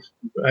Fenolio,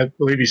 I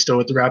believe he's still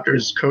with the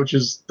Raptors,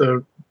 coaches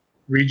the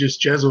Regis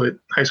Jesuit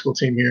high school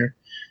team here.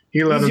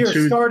 He's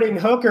your starting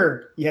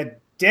hooker, you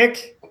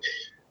dick.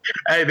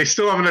 Hey, they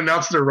still haven't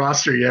announced their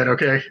roster yet,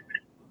 okay?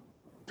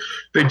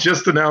 They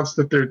just announced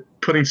that they're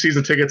putting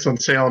season tickets on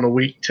sale in a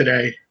week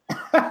today.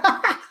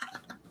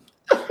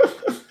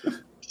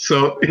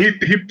 So he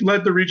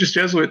led the Regis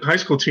Jesuit high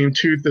school team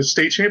to the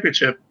state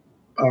championship,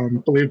 I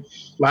believe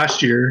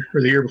last year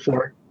or the year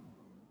before.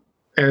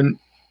 And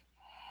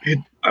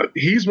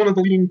he's one of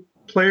the leading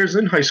players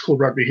in high school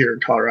rugby here in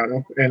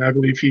Colorado, and I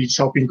believe he's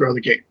helping grow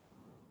the game.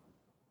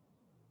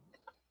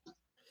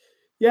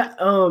 Yeah,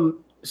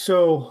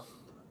 so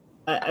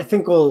I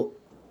think I'll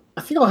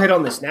hit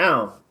on this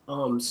now.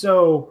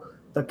 So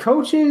the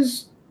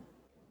coaches,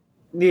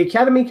 the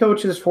academy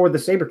coaches for the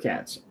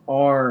SaberCats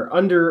are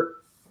under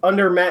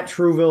Matt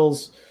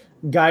Truville's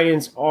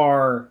guidance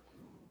are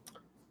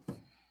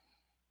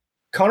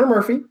Connor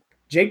Murphy,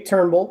 Jake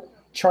Turnbull,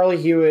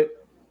 Charlie Hewitt,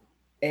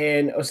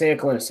 and Osea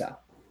Kalinasau.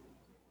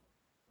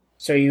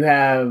 So you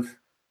have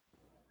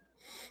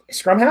a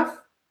scrum half,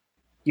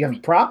 you have a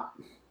prop,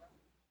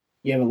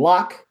 you have a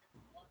lock,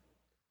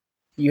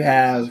 you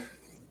have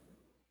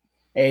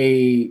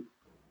a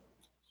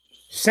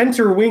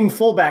center wing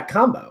fullback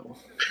combo.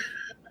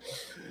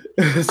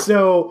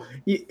 So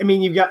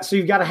you've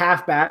got a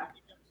halfback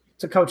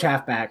to coach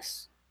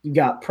halfbacks, you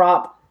got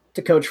prop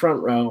to coach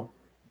front row,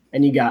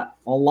 and you got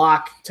a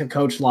lock to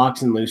coach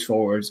locks and loose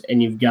forwards,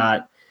 and you've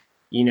got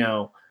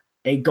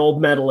a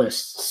gold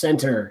medalist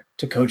center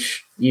to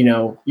coach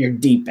your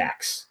deep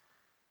backs.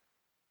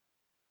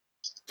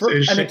 For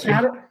an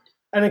academy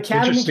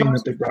interesting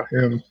that they brought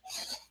him.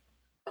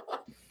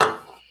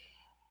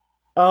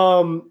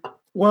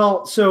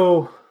 Well,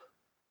 so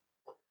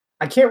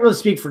I can't really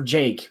speak for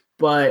Jake,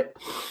 but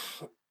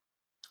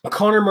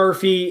Connor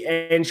Murphy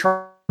and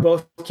Charlie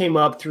both came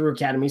up through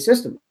academy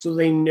system, so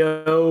they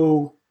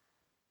know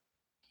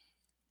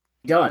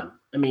done.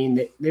 I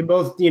mean, they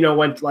both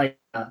went like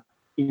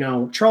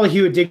Charlie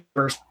Hewitt did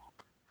first,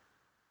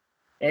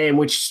 and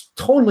which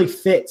totally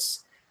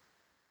fits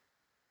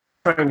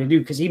trying to do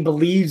because he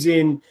believes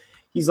in.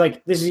 He's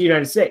like, this is the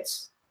United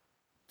States.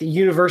 The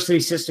university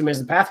system is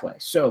the pathway.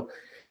 So,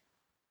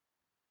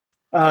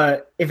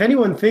 if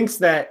anyone thinks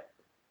that,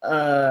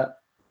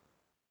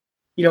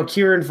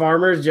 Kieran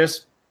Farmer is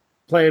just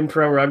playing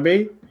pro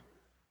rugby,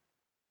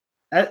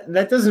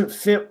 that doesn't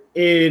fit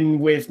in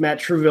with Matt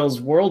Truville's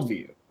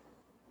worldview.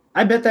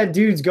 I bet that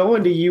dude's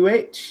going to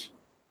UH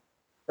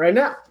right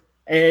now,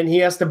 and he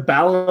has to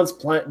balance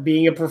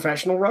being a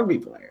professional rugby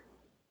player,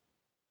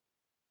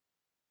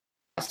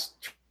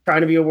 trying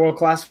to be a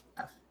world-class.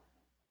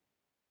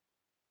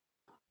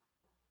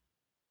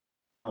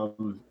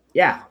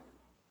 Yeah,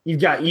 you've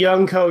got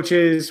young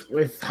coaches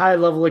with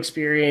high-level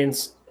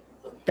experience.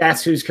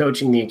 That's who's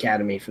coaching the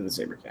academy for the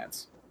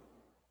SaberCats.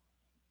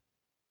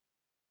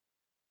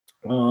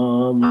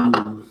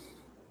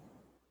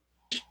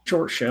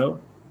 short show.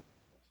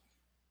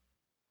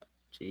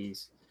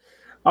 Jeez.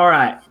 All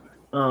right.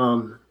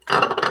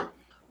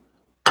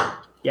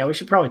 Yeah, we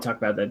should probably talk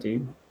about that,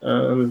 dude.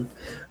 All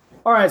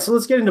right, so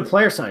let's get into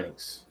player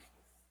signings.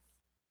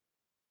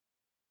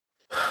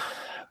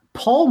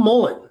 Paul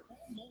Mullen,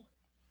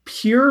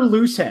 pure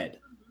loosehead,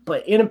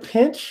 but in a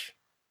pinch,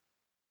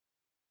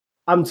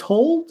 I'm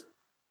told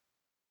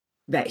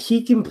that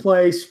he can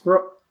play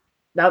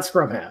not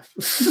scrum half.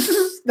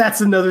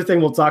 That's another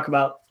thing we'll talk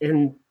about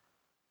in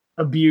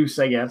abuse,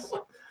 I guess.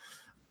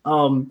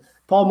 Paul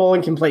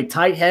Mullen can play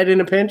tight head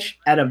in a pinch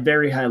at a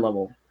very high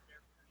level.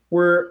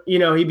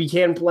 He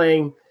began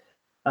playing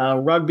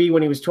rugby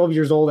when he was 12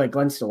 years old at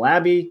Glenstill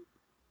Abbey,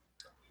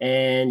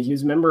 and he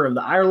was a member of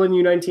the Ireland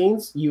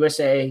U19s,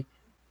 USA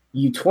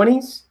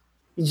U20s.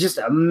 He's just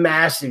a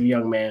massive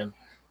young man.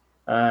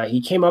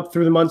 He came up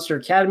through the Munster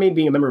Academy,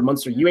 being a member of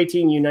Munster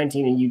U18,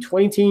 U19, and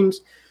U20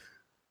 teams.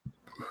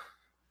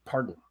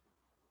 Pardon.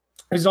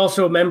 He's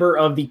also a member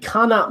of the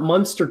Connacht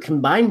Munster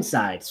combined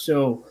side,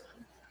 so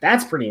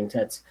that's pretty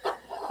intense.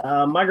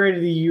 Migrated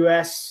to the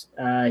U.S.,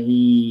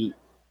 he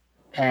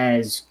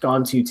has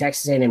gone to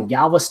Texas A&M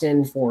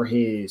Galveston for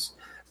his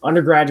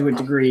undergraduate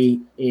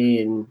degree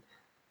in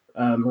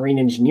marine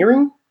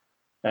engineering.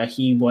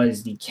 He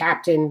was the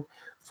captain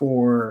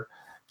for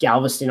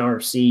Galveston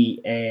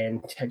RFC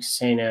and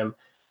Texas A&M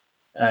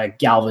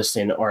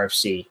Galveston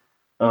RFC.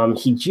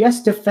 He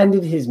just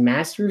defended his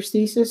master's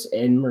thesis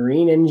in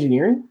marine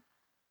engineering.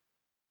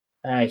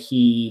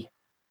 He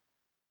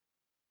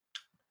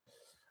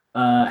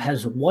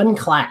has one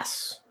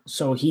class,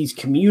 so he's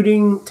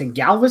commuting to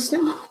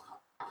Galveston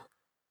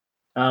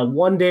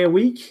 1 day a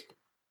week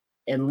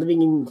and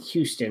living in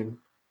Houston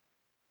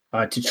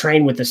to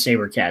train with the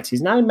SaberCats.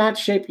 He's not in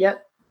match shape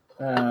yet,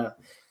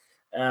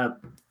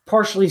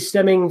 partially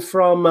stemming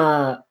from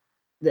a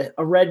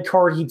red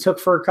card he took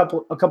for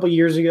a couple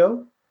years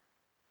ago.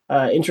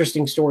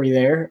 Interesting story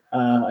there.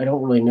 I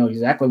don't really know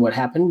exactly what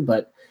happened,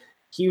 but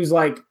he was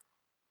like,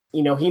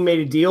 he made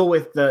a deal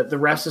with the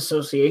Refs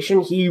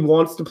Association. He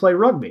wants to play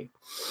rugby.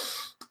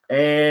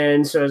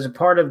 And so as a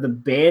part of the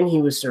ban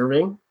he was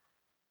serving,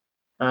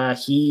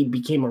 he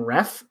became a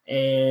ref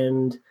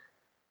and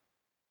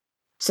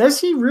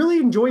says he really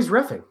enjoys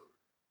reffing.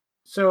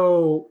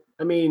 So,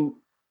 I mean,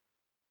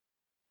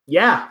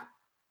 yeah,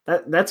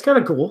 that's kind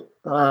of cool.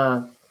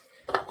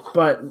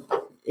 But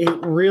it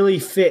really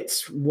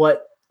fits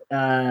what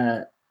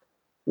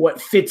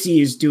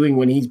Fitzy is doing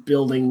when he's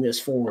building this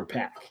forward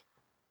pack.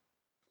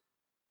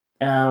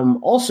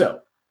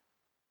 Also,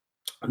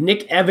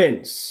 Nick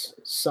Evans,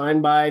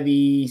 signed by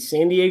the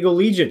San Diego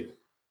Legion,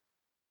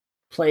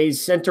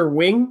 plays center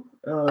wing.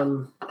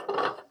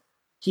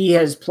 He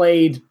has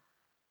played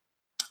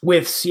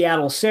with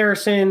Seattle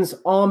Saracens,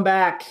 on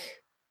back.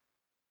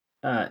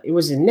 It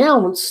was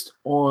announced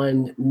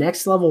on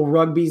Next Level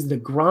Rugby's The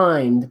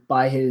Grind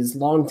by his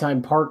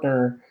longtime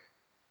partner,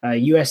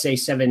 USA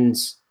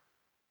Sevens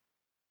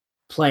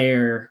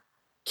player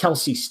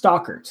Kelsey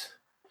Stockert.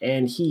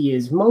 And he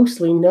is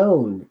mostly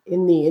known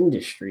in the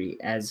industry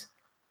as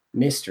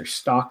Mr.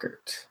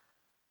 Stockert.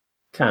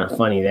 Kind of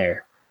funny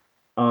there.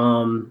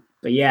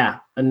 But yeah,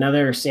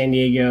 another San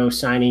Diego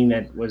signing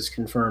that was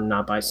confirmed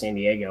not by San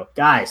Diego.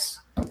 Guys,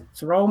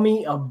 throw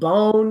me a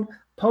bone.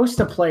 Post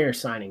a player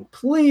signing,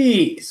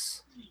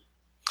 please.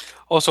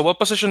 Also, what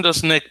position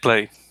does Nick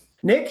play?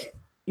 Nick,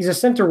 he's a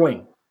center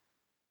wing.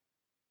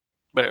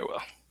 Very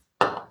well.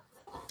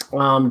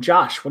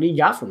 Josh, what do you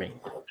got for me?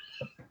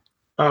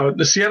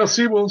 The Seattle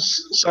Seawolves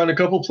signed a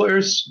couple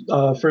players.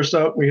 First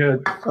up, we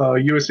had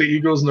USA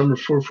Eagles number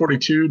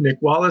 442, Nick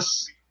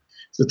Wallace.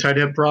 He's a tight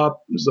head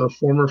prop. He's a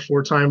former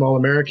 4-time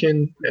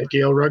All-American at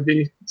Gale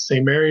Rugby,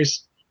 St.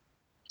 Mary's.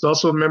 He's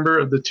also a member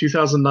of the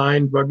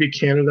 2009 Rugby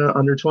Canada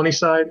under-20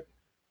 side.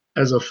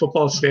 As a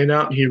football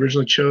standout, he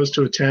originally chose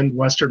to attend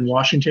Western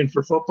Washington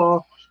for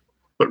football,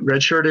 but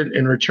redshirted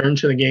and returned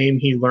to the game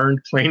he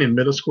learned playing in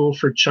middle school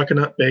for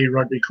Chuckanut Bay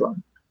Rugby Club.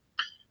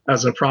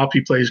 As a prop,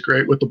 he plays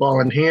great with the ball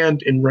in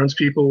hand and runs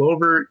people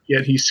over,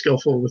 yet he's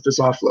skillful with his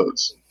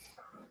offloads.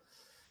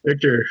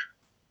 Victor.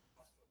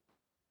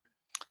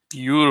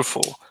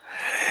 Beautiful.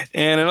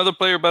 And another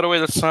player, by the way,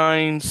 that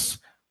signs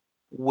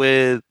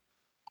with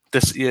the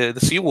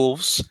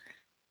Seawolves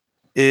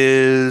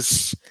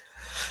is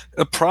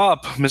a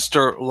prop,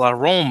 Mr.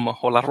 Larome,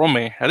 or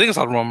Larome. I think it's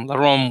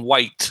Larome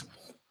White.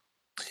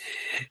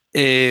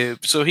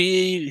 So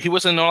he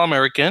was an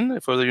All-American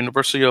for the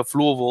University of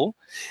Louisville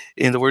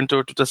in the winter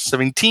of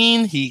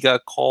 2017. He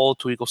got called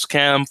to Eagles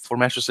camp for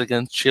matches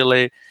against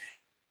Chile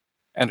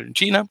and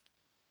Argentina.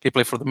 He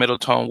played for the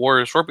Middletown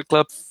Warriors Rugby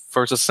Club,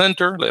 first as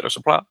center, later as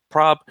a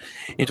prop.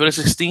 In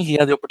 2016, he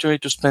had the opportunity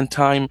to spend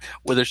time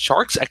with the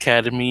Sharks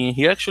Academy.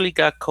 He actually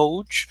got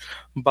coached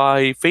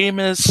by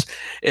famous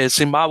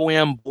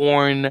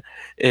Zimbabwean-born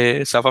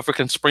South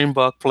African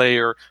Springbok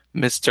player,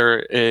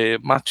 Mr.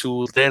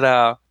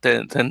 Matudela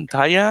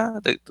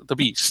Tentaya, the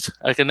Beast.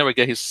 I can never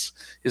get his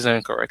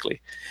name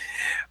correctly.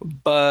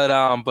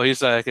 But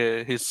he's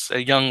he's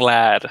a young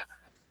lad,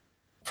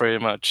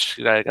 pretty much.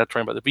 I got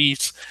trained by the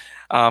Beast.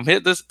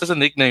 There's a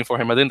nickname for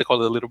him. I think they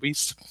call it the Little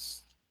Beast.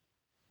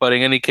 But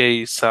in any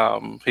case,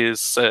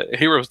 he's a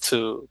hero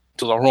to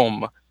La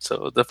Rome,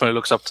 so definitely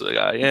looks up to the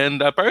guy.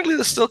 And apparently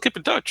they still keep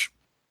in touch,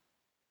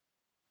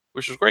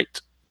 which is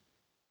great.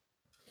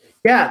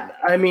 Yeah,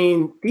 I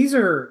mean,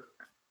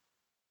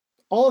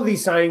 all of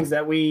these signings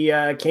that we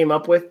came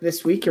up with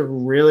this week are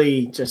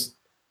really just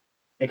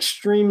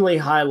extremely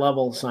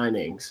high-level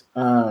signings.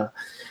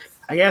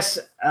 I guess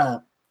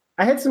I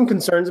had some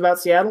concerns about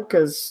Seattle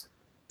because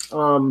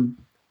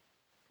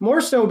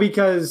more so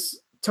because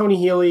Tony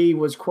Healy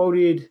was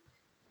quoted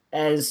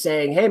as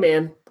saying, hey,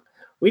 man,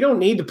 we don't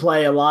need to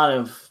play a lot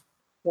of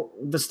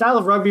 – the style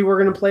of rugby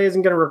we're going to play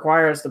isn't going to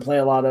require us to play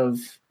a lot of,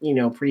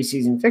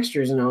 preseason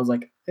fixtures. And I was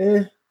like,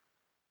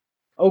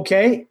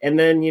 okay. And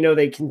then,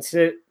 they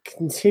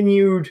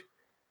continued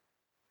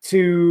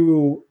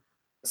to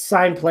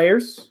sign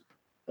players,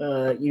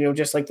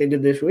 just like they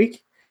did this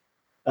week.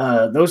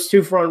 Those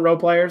two front row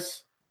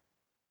players.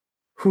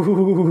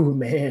 Ooh,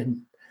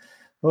 man.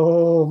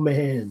 Oh,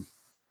 man.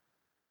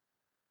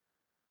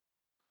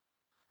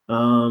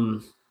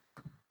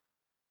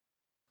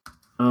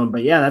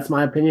 But yeah, that's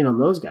my opinion on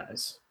those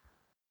guys.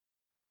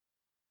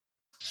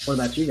 What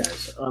about you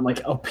guys?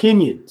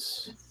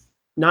 Opinions,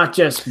 not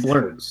just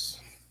blurs.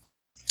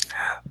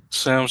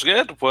 Sounds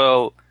good.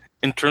 Well,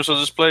 in terms of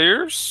these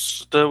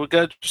players that we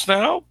got just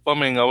now, I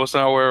mean, I was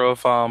not aware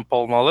of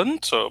Paul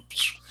Mullen, so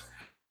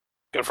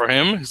good for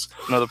him. He's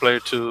another player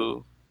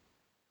to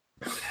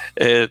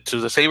the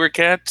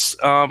Sabercats.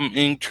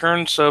 In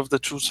terms of the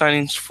two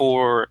signings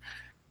for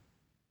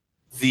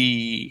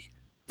the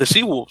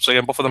Seawolves,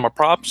 again, both of them are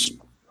props.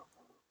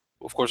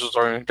 Of course, those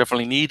are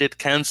definitely needed.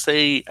 Can't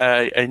say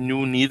I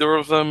knew neither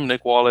of them.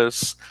 Nick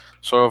Wallace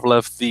sort of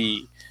left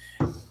the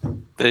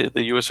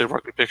USA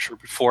Rugby picture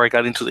before I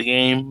got into the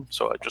game,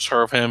 so I just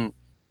heard of him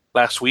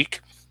last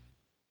week.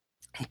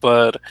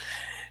 But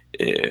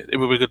it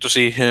would be good to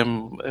see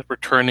him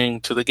returning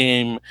to the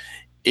game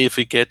if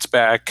he gets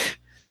back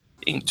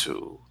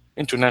into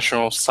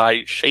international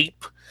side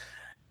shape.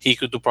 He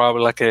could do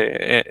probably like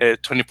a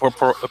Tony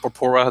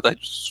Porpora that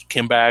just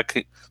came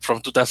back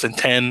from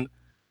 2010.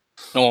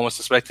 No one was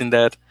expecting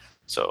that,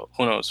 so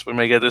who knows? We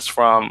may get this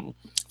from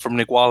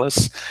Nick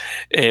Wallace,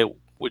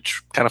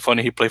 which kind of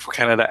funny. He played for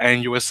Canada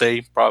and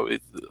USA. Probably,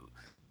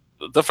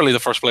 definitely the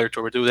first player to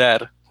ever do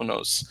that. Who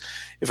knows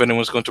if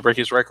anyone's going to break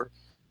his record?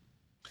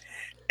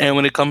 And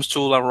when it comes to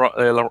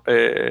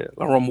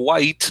Larome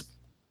White,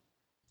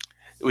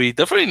 we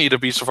definitely need a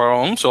piece of our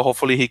own. So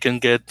hopefully he can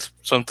get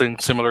something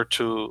similar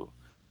to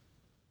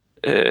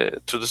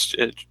this.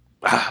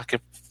 I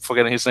keep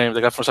forgetting his name.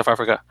 The guy from South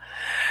Africa.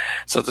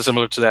 Something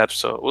similar to that.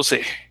 So we'll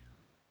see.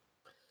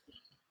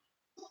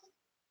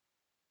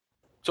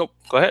 So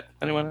go ahead.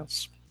 Anyone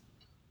else?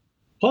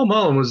 Paul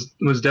Mullen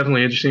was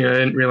definitely interesting. I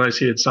didn't realize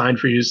he had signed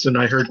for Houston.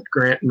 I heard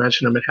Grant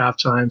mention him at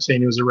halftime,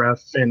 saying he was a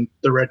ref in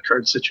the red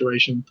card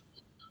situation.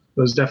 It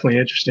was definitely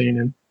interesting.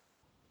 And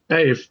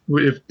hey, if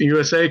the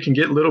USA can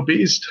get Little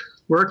Beast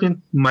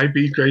working, might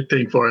be a great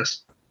thing for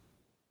us.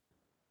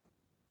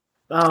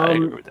 I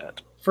agree with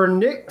that. For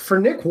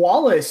Nick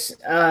Wallace,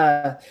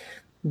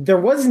 there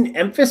was an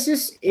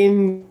emphasis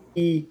in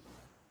the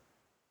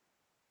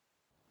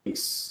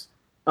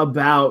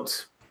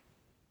about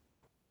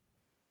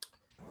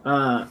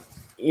that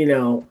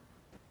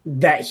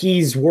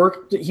he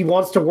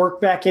wants to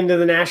work back into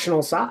the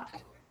national side.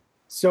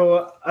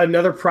 So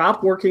another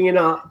prop working in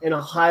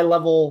a high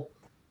level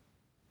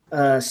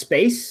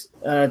space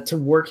to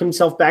work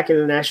himself back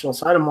into the national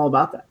side. I'm all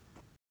about that.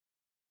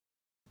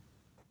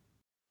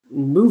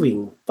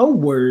 Moving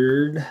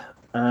forward,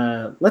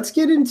 let's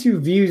get into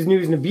views,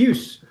 news, and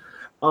abuse.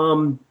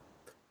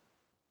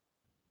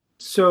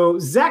 So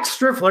Zach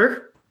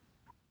Striffler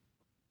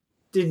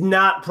did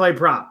not play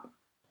prop.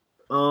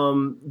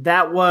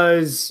 That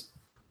was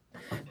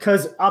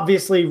because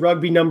obviously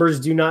rugby numbers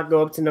do not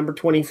go up to number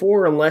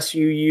 24 unless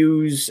you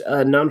use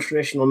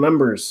non-traditional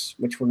numbers,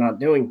 which we're not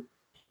doing.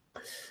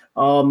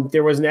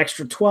 There was an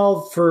extra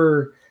 12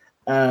 for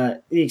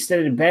the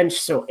extended bench.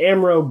 So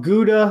Amro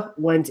Gouda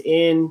went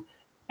in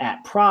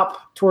at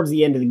prop towards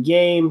the end of the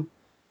game.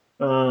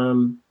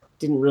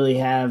 Didn't really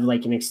have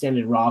like an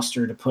extended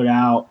roster to put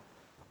out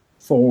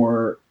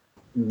for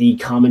the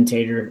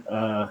commentator.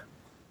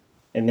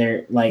 And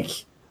they're like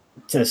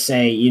to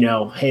say,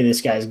 hey,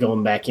 this guy's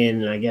going back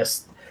in. And I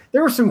guess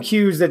there were some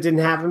cues that didn't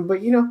happen,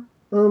 but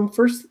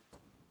first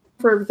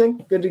for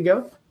everything, good to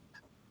go.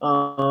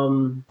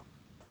 And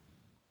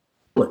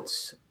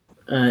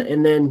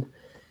then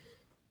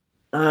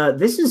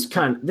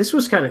this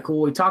was kind of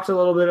cool. We talked a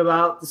little bit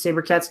about the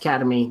Sabercats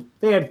Academy.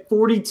 They had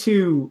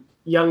 42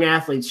 young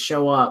athletes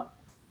show up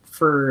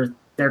for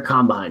their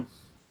combine,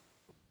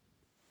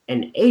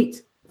 and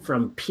 8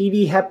 from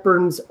P.D.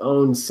 Hepburn's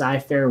own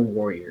Cy-Fair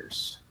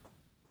Warriors.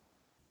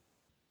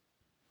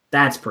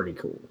 That's pretty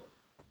cool.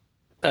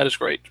 That is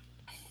great.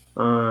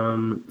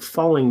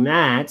 Following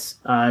that,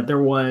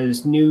 there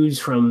was news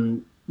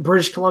from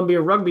British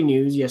Columbia Rugby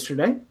News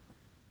yesterday.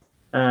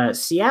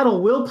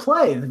 Seattle will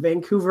play the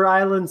Vancouver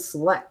Island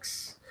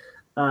Selects.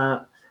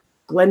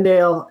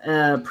 Glendale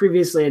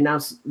previously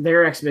announced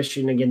their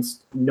exhibition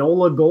against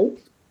Nola Gold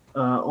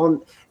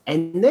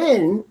and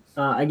then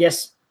I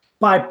guess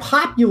by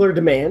popular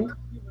demand,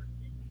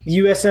 the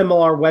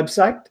USMLR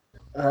website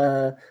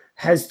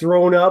has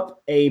thrown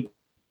up a.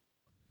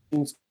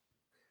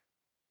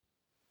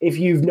 If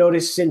you've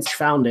noticed since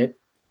found it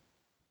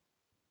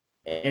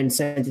and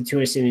sent it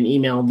to us in an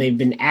email, they've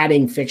been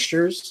adding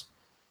fixtures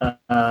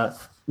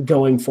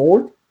going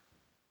forward.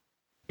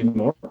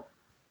 More.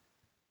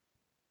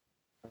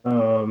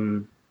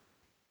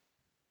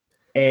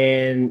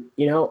 And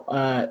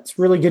it's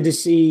really good to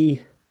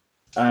see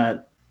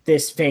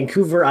this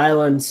Vancouver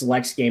Island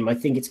Selects game. I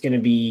think it's gonna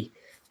be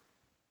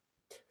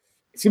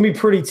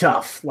pretty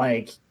tough.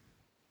 Like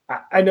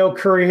I know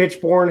Curry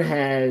Hitchborn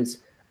has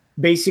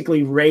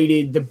basically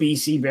raided the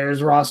BC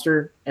Bears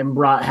roster and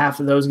brought half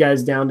of those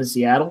guys down to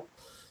Seattle,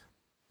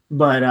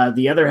 but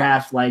the other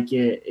half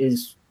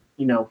is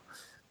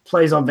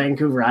plays on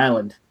Vancouver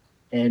Island.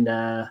 And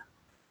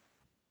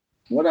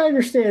what I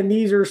understand,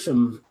 these are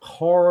some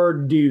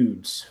hard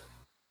dudes.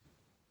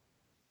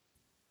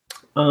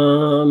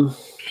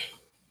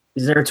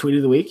 Is there a tweet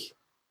of the week?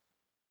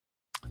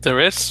 There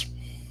is.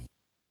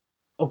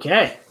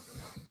 Okay.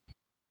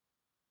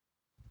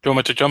 Do you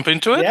want me to jump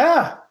into it?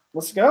 Yeah,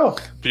 let's go.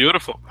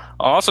 Beautiful.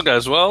 Awesome,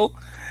 guys. Well,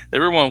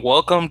 everyone,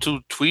 welcome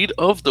to Tweet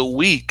of the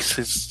Week.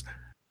 It's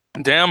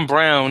Dan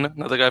Brown,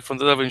 another guy from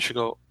the Da Vinci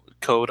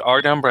Code,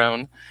 R. Dan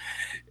Brown,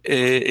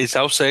 is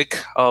out sick.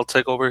 I'll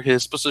take over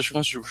his position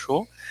as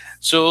usual.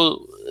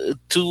 So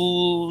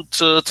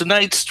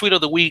tonight's Tweet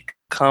of the Week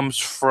comes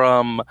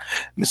from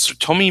Mr.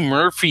 Tommy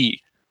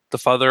Murphy, the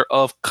father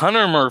of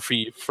Connor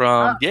Murphy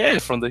from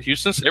the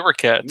Houston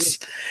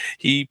SaberCats.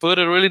 He put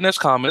a really nice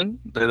comment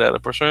that I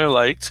personally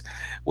liked,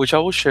 which I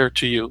will share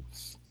to you.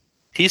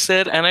 He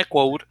said, and I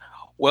quote,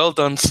 "Well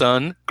done,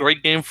 son.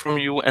 Great game from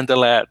you and the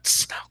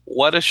lads.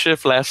 What a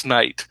shift last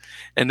night."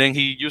 And then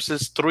he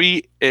uses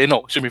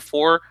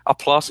 4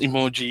 applause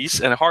emojis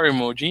and a heart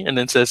emoji, and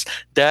then says,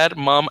 "Dad,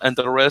 Mom, and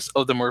the rest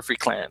of the Murphy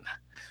clan."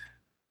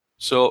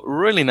 So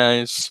really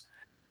nice.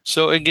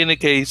 So again, the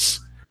case,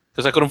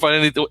 because I couldn't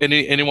find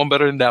anyone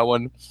better than that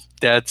one,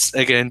 that's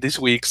again this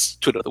week's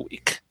Tweet of the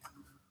Week.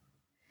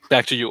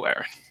 Back to you,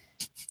 Aaron.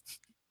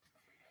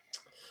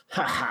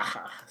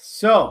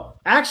 So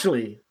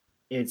actually,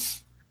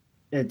 it's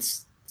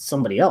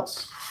somebody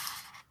else.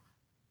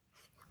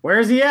 Where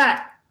is he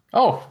at?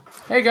 Oh,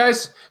 hey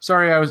guys.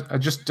 Sorry, I was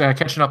just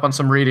catching up on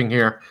some reading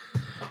here.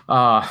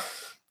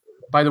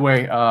 By the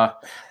way,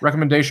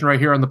 recommendation right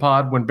here on the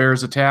pod: when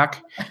bears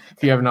attack,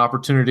 if you have an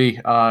opportunity,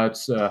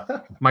 it's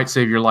might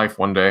save your life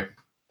one day.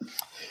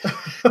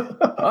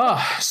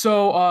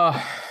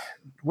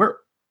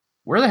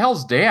 Where the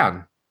hell's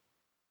Dan?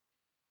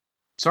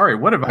 Sorry,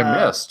 what have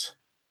I missed?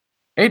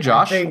 Hey,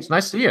 Josh, it's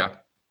nice to see you.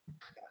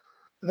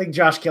 I think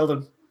Josh killed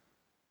him.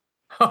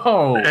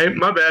 Oh, hey,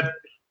 my bad.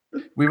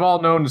 We've all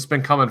known it's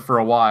been coming for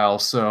a while,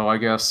 so I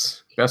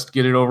guess best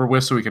get it over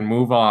with so we can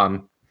move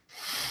on.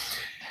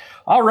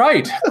 All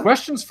right,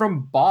 questions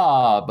from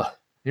Bob.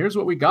 Here's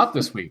what we got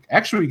this week.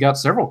 Actually, we got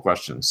several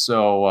questions,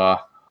 so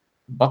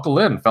buckle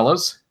in,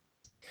 fellas.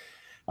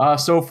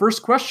 So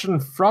first question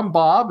from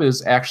Bob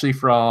is actually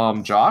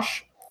from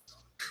Josh,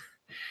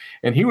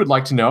 and he would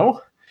like to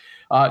know,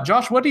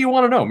 Josh, what do you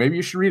want to know? Maybe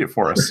you should read it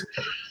for us.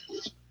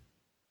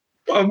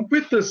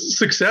 With the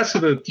success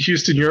of the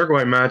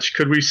Houston-Uruguay match,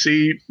 could we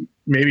see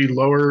maybe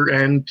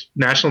lower-end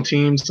national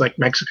teams like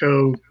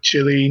Mexico,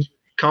 Chile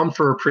come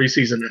for a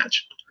preseason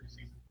match?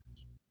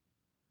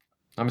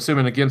 I'm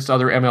assuming against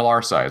other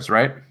MLR sides,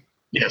 right?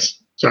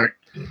 Yes. Sorry.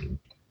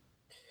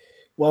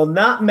 Well,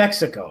 not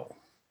Mexico.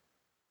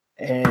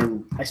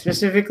 And I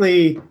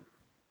specifically,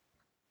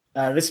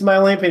 this is my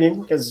only opinion,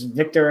 because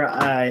Victor,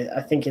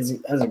 I think, has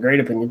a great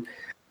opinion.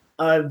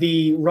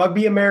 The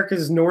Rugby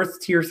America's North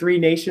Tier 3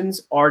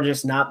 nations are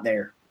just not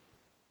there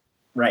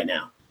right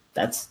now.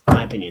 That's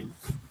my opinion.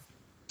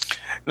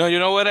 No, you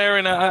know what,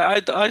 Aaron?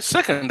 I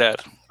second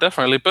that,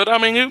 definitely. But, I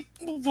mean, it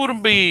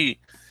wouldn't be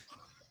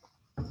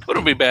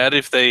bad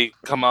if they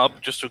come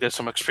up just to get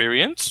some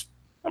experience.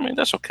 I mean,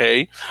 that's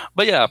okay.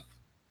 But, yeah,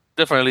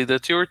 definitely. The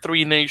Tier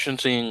 3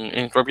 nations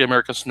in Rugby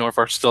America's North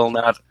are still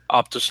not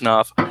up to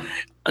snuff.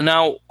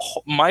 Now,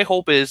 my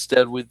hope is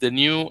that with the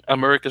new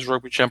America's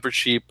Rugby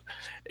Championship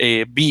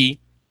B,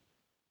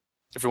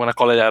 if you want to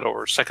call it that,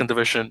 or second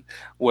division,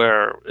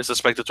 where it's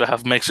expected to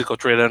have Mexico,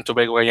 Trinidad and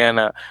Tobago,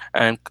 Guyana,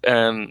 and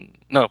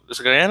no, is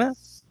it Guyana?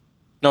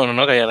 No,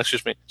 not Guyana,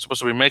 excuse me. It's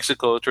supposed to be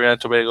Mexico, Trinidad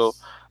and Tobago,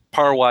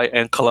 Paraguay,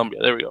 and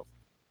Colombia. There we go.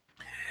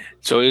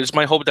 So it's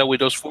my hope that with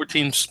those 4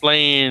 teams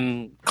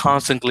playing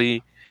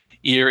constantly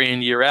year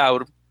in, year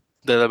out,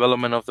 the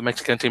development of the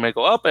Mexican team may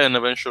go up, and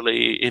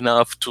eventually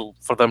enough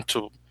for them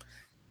to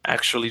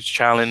actually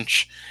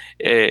challenge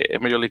a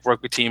Major League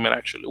Rugby team and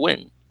actually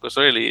win. Because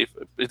really, if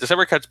the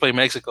SaberCats play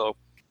Mexico,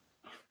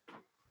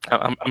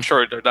 I'm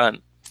sure they're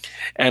done.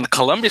 And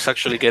Colombia's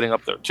actually getting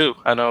up there too.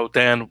 I know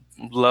Dan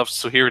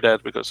loves to hear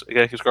that because,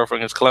 again, his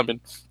girlfriend is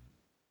Colombian.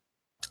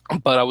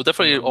 But I would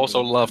definitely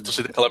also love to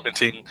see the Colombian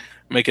team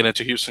making it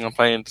to Houston and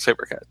playing the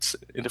SaberCats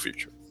in the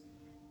future.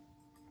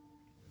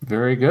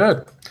 Very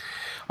good.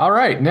 All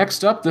right.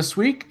 Next up this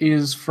week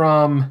is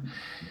from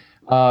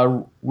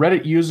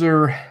Reddit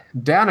user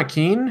Downey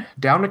Keen.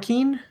 Adam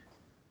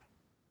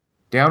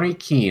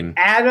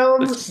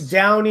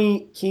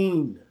Downey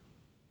Keen.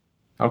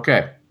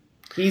 Okay.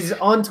 He's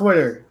on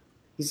Twitter.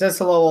 He says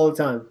hello all the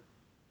time.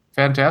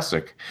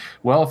 Fantastic.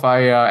 Well, if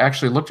I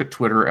actually looked at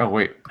Twitter, oh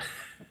wait,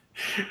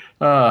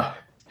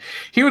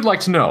 he would like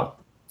to know.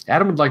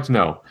 Adam would like to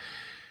know,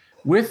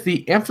 with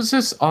the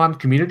emphasis on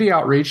community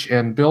outreach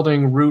and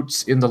building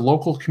roots in the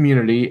local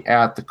community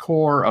at the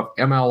core of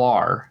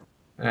MLR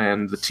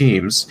and the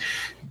teams,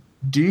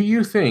 do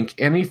you think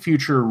any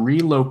future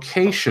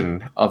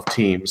relocation of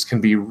teams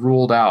can be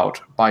ruled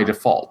out by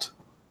default?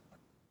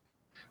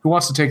 Who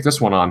wants to take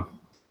this one on?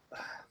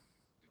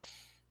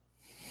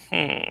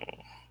 Yeah,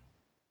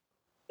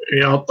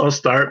 I'll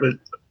start, but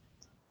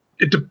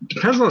it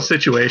depends on the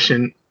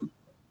situation.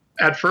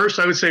 At first,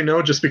 I would say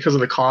no, just because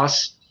of the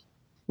costs.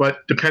 But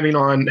depending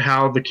on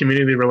how the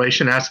community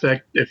relation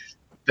aspect, if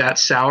that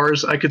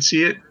sours, I could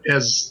see it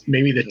as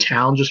maybe the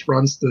town just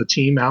runs the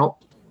team out.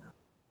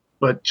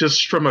 But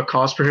just from a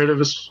cost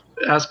prohibitive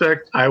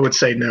aspect, I would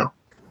say no.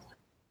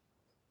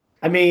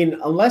 I mean,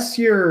 unless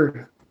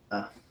you're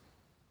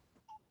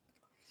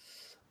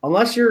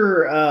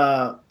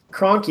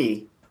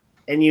Kroenke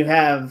and you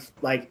have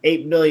like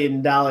 $8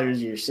 billion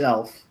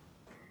yourself,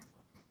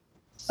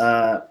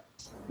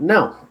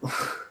 no.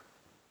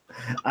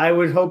 I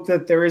would hope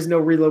that there is no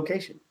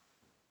relocation.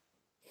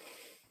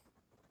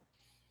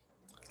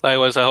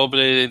 Likewise, I hope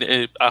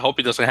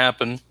it doesn't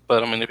happen.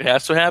 But I mean, if it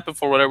has to happen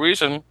for whatever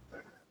reason,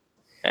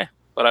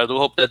 But I do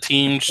hope that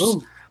teams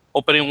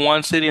open in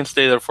one city and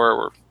stay there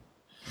forever.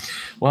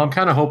 Well, I'm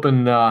kind of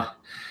hoping that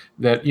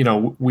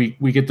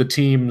we get the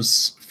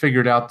teams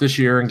figured out this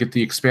year and get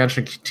the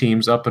expansion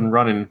teams up and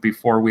running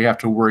before we have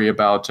to worry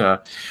about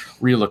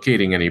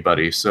relocating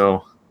anybody.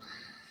 So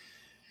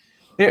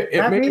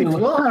that means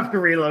we'll have to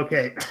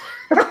relocate.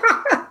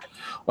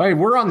 Hey,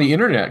 we're on the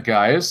internet,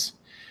 guys.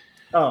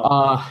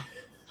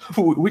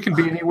 We can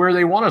be anywhere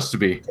they want us to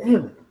be.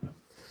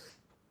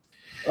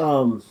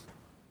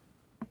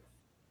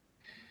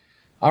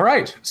 All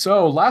right.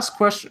 So last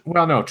question.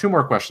 Well, no, two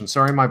more questions.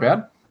 Sorry, my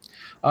bad.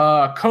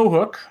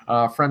 Kohook,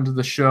 friend of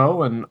the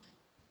show and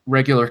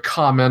regular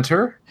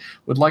commenter,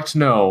 would like to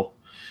know,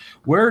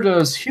 where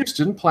does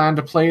Houston plan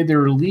to play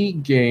their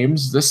league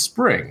games this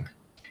spring?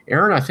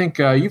 Aaron, I think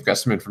you've got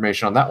some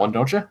information on that one,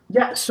 don't you?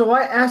 Yeah, so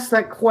I asked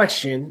that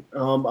question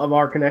of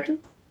our connection,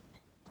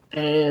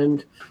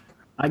 and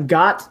I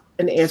got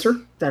an answer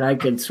that I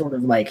could sort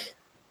of like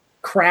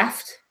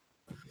craft.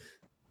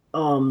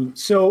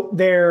 So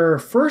their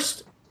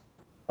first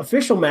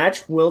official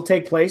match will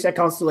take place at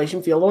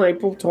Constellation Field on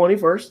April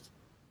 21st,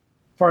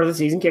 part of the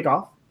season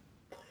kickoff.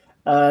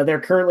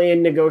 They're currently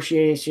in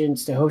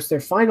negotiations to host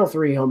their final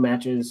 3 home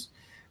matches.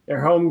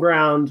 Their home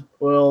ground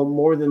will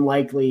more than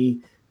likely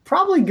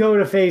probably go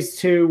to phase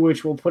 2,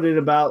 which will put it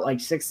about like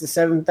 6,000 to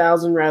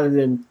 7,000 rather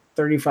than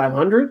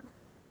 3,500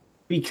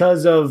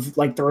 because of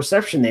like the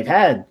reception they've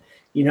had.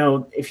 You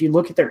know, if you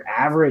look at their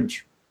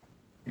average,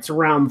 it's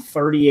around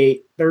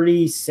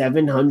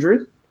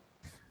 3,700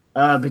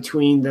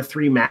 between the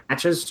 3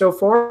 matches so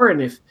far.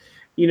 And if,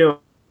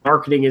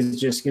 marketing is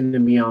just going to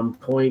be on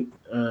point,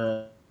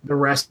 the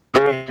rest,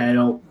 I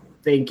don't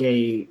think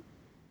a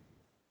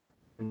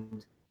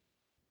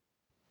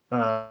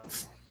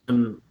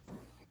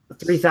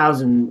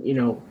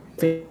 3,000,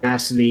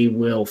 capacity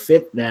will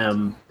fit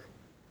them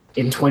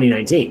in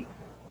 2019.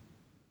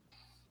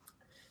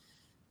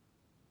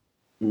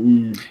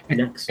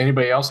 Next.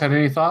 Anybody else had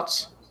any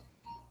thoughts?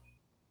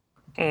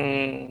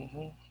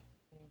 Mm-hmm.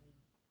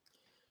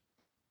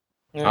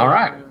 Yeah. All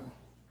right.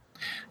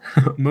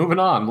 Moving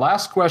on.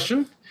 Last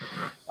question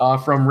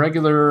from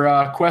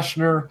regular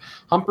questioner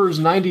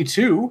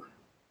Humpers92.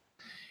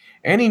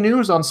 Any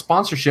news on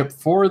sponsorship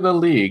for the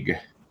league?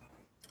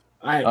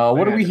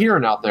 What are we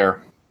hearing out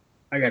there?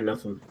 I got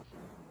nothing.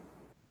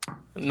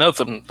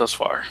 Nothing thus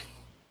far.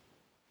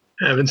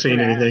 I haven't seen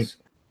anything.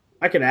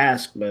 I could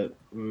ask, but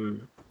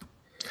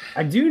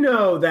I do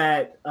know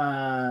that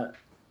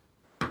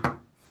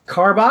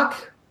Karbach,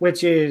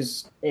 which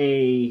is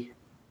a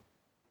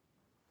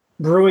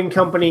brewing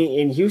company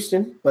in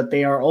Houston, but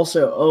they are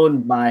also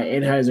owned by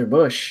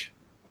Anheuser-Busch,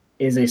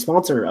 is a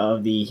sponsor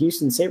of the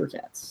Houston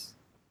SaberCats.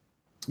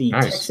 The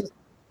Texas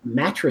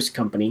Mattress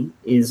Company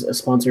is a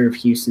sponsor of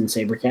Houston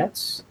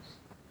SaberCats.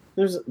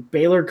 There's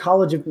Baylor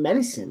College of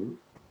Medicine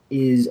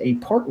is a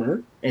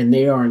partner, and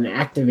they are an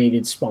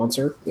activated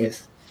sponsor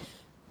with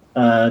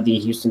the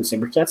Houston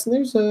SaberCats, and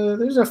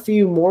there's a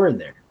few more in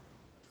there.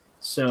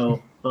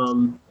 So,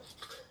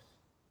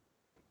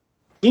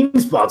 team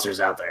sponsors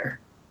out there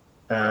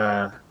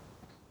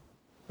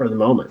for the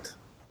moment.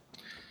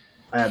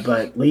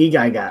 But league,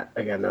 I got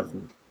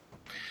nothing.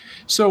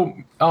 So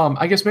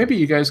I guess maybe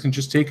you guys can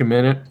just take a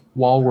minute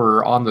while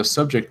we're on the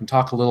subject and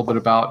talk a little bit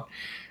about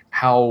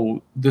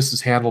how this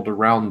is handled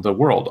around the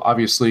world.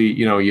 Obviously,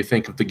 you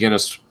think of the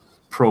Guinness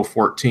Pro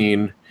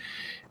 14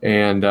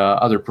 and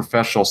other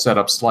professional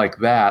setups like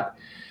that.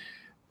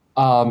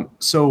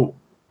 So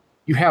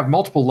you have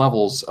multiple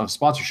levels of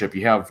sponsorship.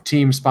 You have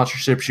team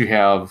sponsorships, you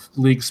have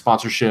league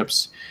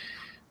sponsorships.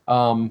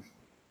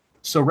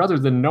 So rather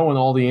than knowing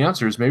all the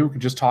answers, maybe we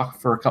could just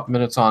talk for a couple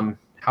minutes on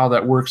how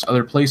that works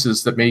other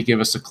places that may give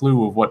us a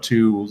clue of what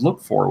to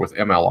look for with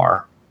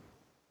MLR.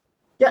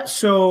 Yeah,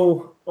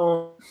 so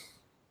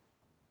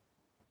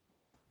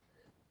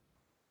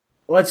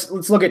let's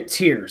look at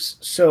tiers.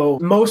 So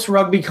most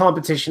rugby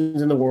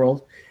competitions in the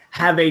world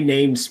have a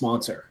named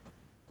sponsor.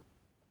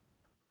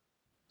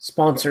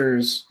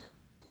 Sponsors,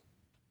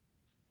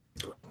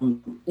 the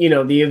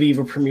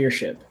Aviva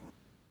Premiership.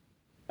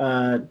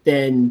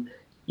 Then,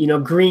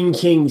 Green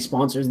King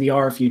sponsors the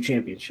RFU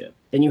Championship.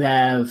 Then you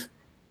have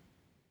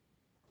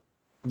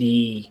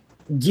the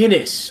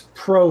Guinness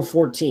Pro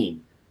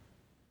 14.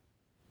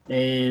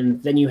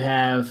 And then you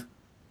have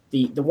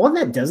the one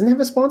that doesn't have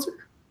a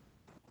sponsor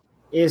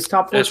is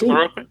Top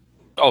 14.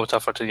 Oh,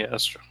 Top 14, yeah,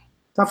 that's true.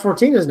 Top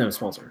 14 doesn't have a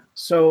sponsor.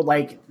 So,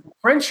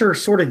 French are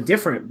sort of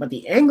different, but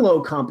the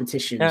Anglo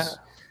competitions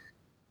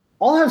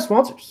all have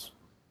sponsors.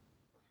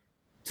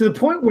 To the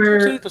point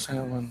where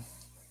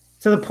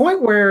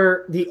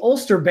the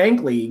Ulster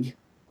Bank League,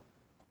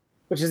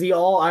 which is the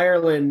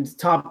All-Ireland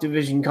top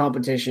division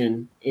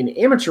competition in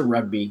amateur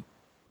rugby,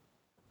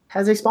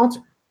 has a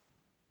sponsor.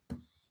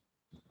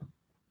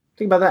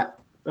 Think about that.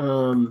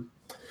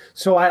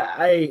 So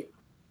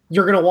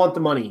you're going to want the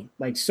money.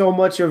 So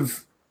much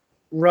of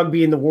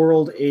rugby in the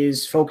world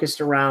is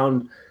focused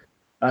around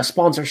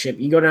sponsorship.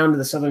 You go down to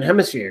the Southern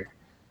Hemisphere.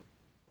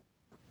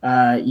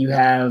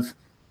 There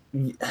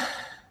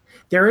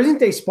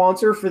isn't a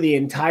sponsor for the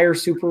entire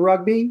Super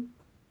Rugby,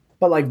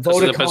 but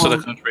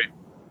Vodacom,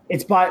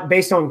 it's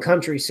based on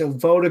country. So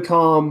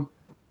Vodacom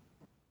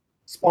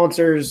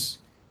sponsors,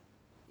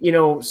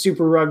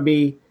 Super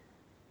Rugby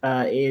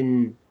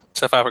in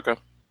South Africa.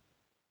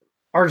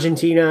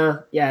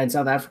 Argentina. Yeah, in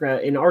South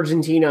Africa. In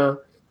Argentina,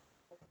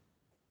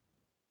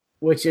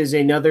 which is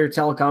another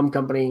telecom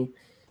company.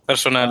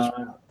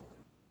 Personal.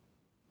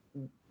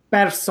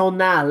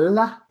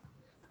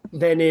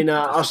 Then in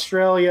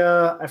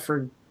Australia, I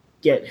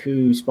forget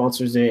who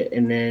sponsors it.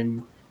 And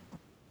then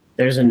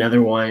there's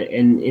another one.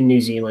 In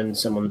New Zealand,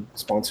 someone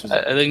sponsors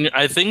it.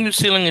 I think New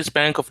Zealand is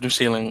Bank of New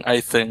Zealand,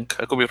 I think.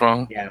 I could be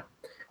wrong. Yeah.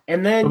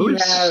 And then you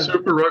have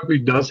Super Rugby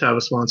does have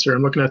a sponsor.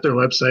 I'm looking at their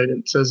website.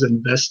 It says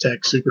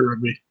Investec Super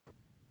Rugby.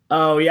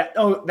 Oh yeah.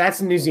 Oh,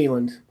 that's New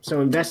Zealand.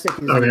 So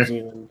Investec is New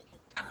Zealand.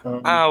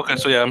 Okay.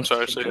 So yeah, I'm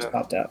sorry. So just yeah,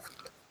 popped out.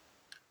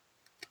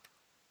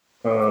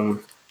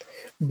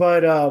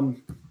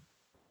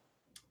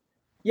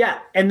 Yeah,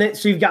 and then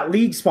so you've got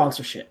league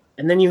sponsorship,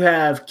 and then you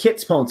have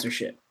kit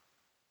sponsorship.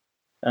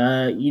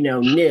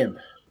 NIB,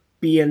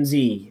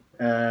 BNZ.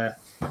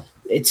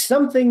 It's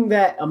something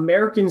that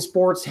American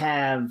sports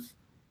have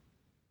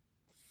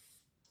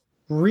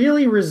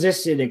really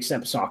resisted,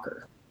 except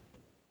soccer.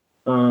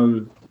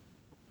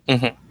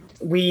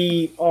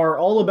 We are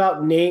all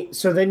about name.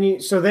 So then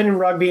in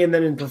rugby and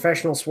then in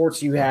professional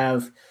sports, you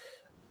have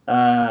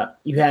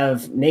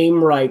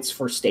name rights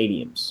for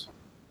stadiums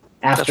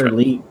after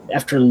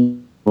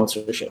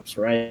sponsorships,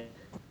 right?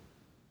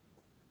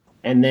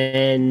 And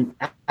then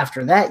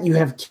after that, you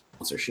have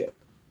sponsorship.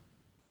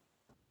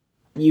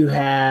 You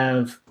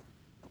have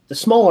the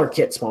smaller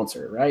kit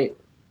sponsor, right?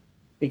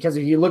 Because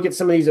if you look at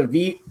some of these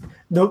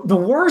the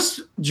worst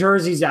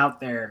jerseys out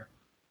there,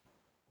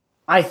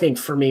 I think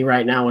for me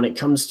right now, when it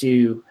comes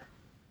to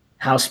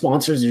how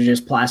sponsors are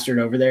just plastered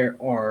over there,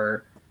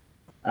 are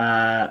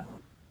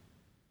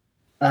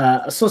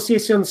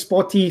Association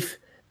Sportive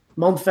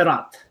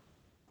Montferrat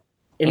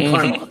in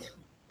Clermont.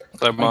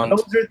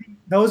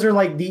 Those are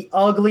like the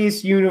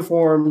ugliest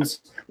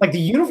uniforms. Like the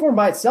uniform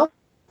by itself,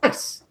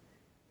 nice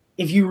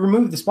if you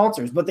remove the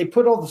sponsors, but they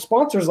put all the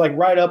sponsors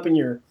right up in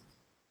your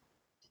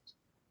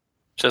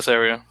chest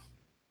area.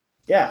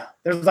 Yeah,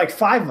 there's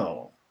 5 of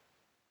them.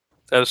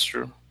 That is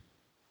true.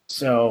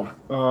 So,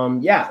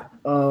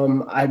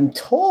 I'm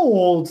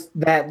told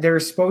that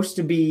there's supposed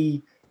to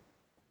be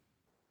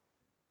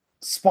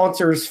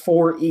sponsors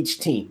for each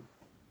team,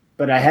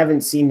 but I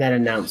haven't seen that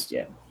announced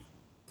yet.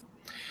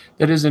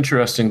 That is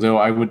interesting, though.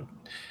 I would,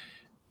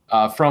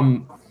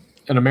 from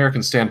an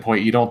American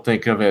standpoint, you don't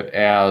think of it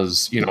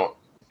as,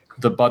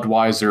 the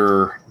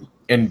Budweiser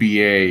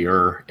NBA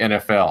or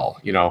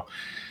NFL, You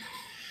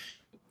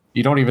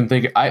don't even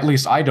think, at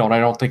least I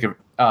don't think of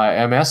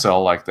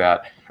MSL like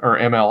that, or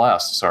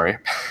MLS, sorry.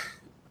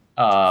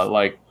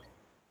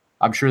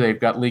 I'm sure they've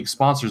got league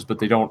sponsors, but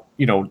they don't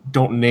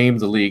name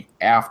the league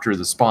after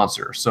the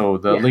sponsor. So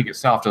the league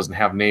itself doesn't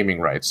have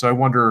naming rights. So I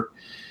wonder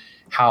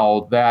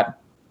how that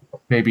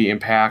maybe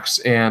impacts,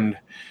 and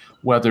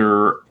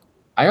whether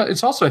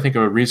it's also, I think,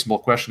 a reasonable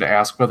question to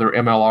ask whether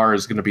MLR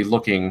is going to be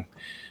looking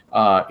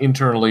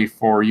internally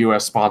for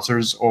U.S.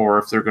 sponsors, or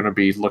if they're going to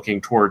be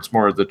looking towards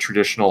more of the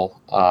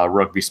traditional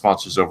rugby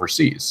sponsors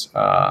overseas.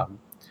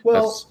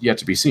 That's yet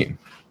to be seen.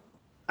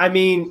 I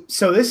mean,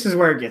 so this is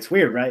where it gets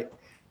weird, right?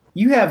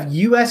 You have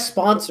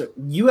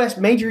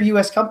major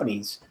U.S.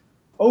 companies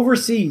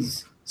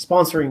overseas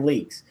sponsoring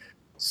leagues.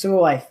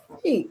 So I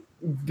think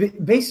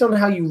based on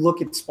how you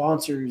look at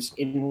sponsors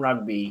in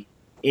rugby,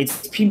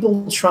 it's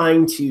people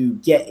trying to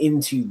get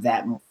into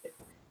that market.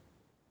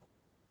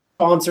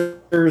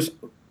 Sponsors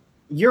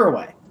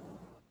Uruguay,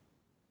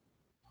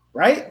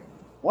 right?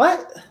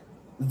 What?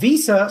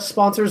 Visa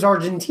sponsors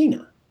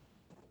Argentina.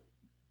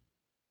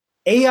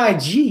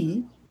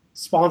 AIG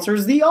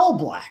sponsors the All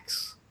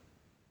Blacks.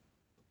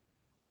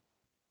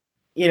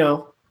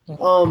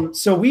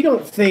 So we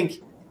don't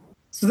think.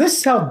 So this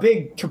is how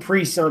big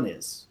Capri Sun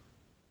is.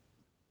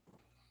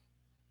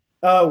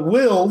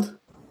 Wild,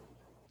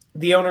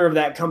 the owner of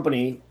that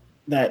company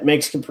that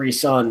makes Capri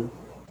Sun,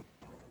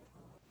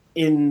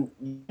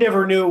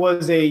 never knew it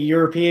was a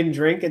European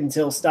drink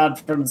until Stade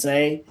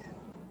Francais,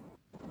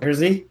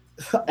 Jersey.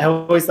 I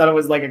always thought it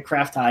was like a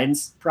Kraft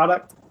Heinz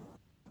product.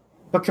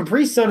 But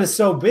Capri Sun is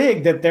so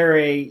big that they're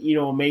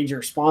a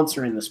major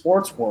sponsor in the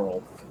sports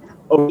world.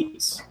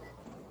 Always.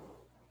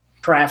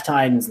 Kraft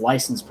Heinz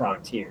licensed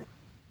product here.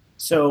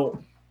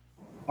 So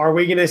are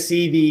we going to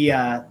see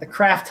the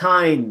Kraft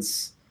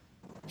Heinz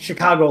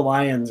Chicago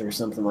Lions or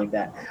something like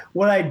that?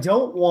 What I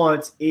don't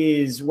want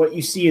is what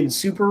you see in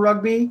Super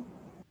Rugby,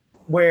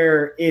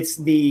 where it's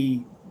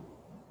the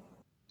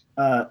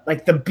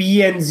like the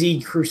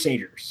BNZ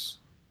Crusaders,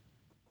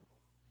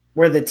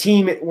 where the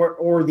team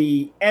or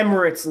the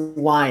Emirates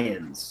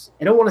Lions.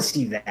 I don't want to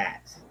see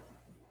that.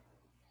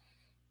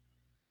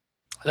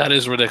 That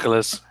is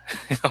ridiculous,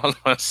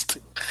 almost.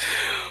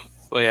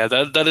 Well, yeah,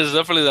 that is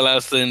definitely the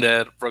last thing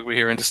that rugby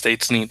here in the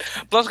States need.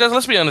 Plus, guys,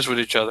 let's be honest with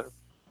each other.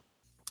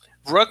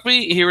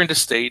 Rugby here in the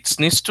States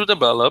needs to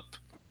develop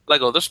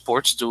like other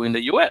sports do in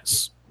the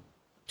U.S.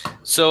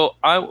 So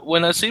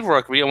when I see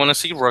rugby, I want to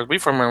see rugby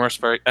from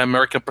an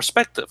American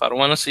perspective. I don't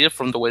want to see it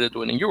from the way they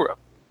do it in Europe.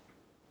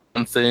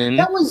 And then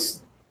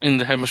in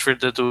the hemisphere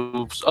that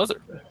do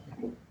other.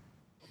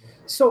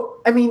 So,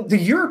 I mean, the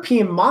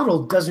European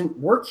model doesn't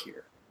work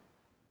here.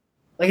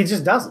 Like, it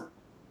just doesn't.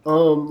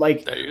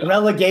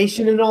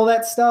 Relegation and all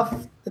that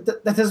stuff,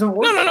 that doesn't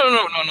work.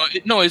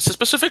 No. It's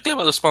specifically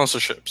about the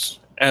sponsorships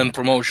and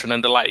promotion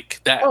and the like.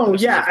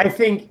 I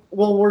think,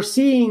 we're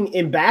seeing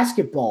in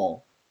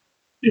basketball,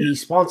 the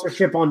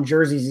sponsorship on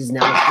jerseys is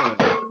now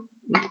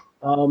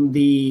showing.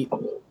 The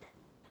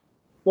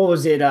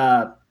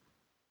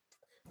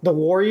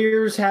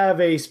Warriors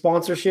have a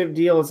sponsorship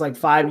deal. It's like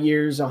 5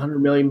 years, $100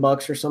 million or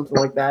something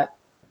like that.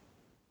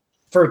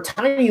 For a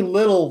tiny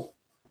little,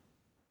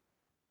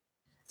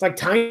 it's like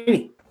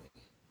tiny.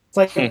 It's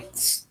like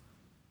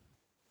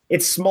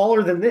it's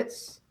smaller than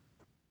this.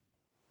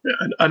 Yeah,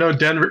 I know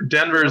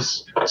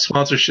Denver's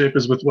sponsorship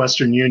is with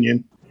Western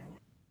Union.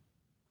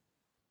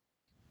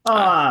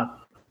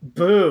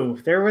 Boo.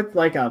 They're with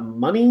like a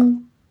money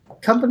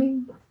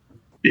company?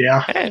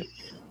 Yeah. Hey.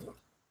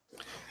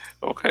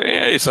 Okay,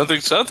 hey,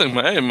 something,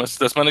 man.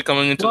 That's money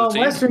coming into the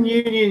team.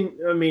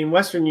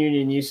 Western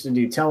Union used to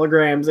do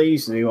telegrams. They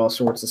used to do all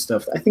sorts of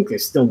stuff. I think they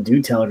still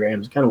do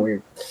telegrams. Kind of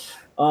weird.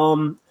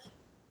 So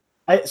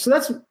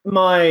that's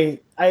I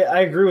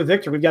agree with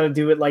Victor. We've got to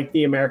do it like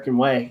the American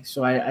way.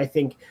 So I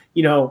think,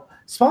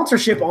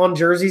 sponsorship on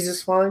jerseys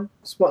is fine.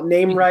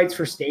 Name rights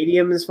for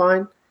stadium is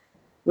fine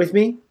with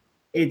me.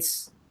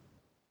 It's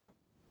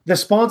the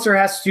sponsor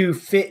has to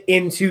fit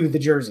into the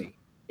jersey.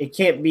 It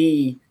can't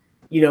be,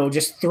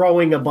 just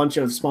throwing a bunch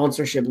of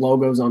sponsorship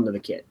logos onto the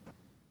kit.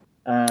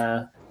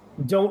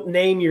 Don't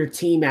name your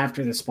team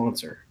after the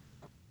sponsor.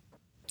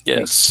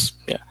 Yes.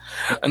 Yeah.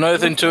 Another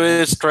thing too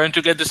is trying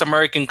to get these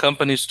American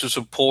companies to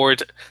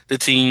support the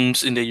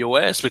teams in the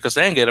US, because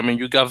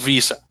you got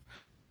Visa,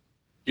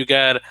 you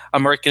got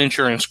American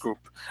Insurance Group,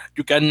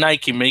 you got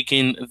Nike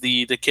making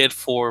the kit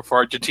for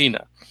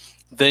Argentina.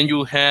 Then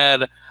you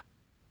had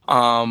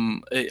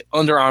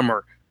Under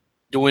Armour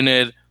doing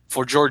it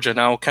for Georgia,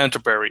 now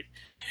Canterbury.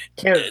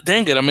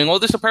 All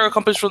these apparel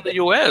companies from the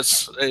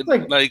US,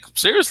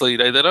 seriously,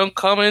 they don't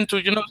come in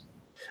to,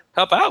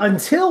 help out.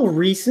 Until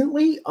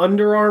recently,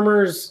 Under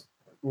Armour's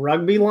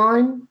rugby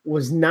line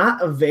was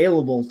not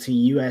available to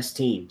U.S.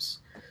 teams.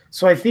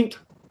 So I think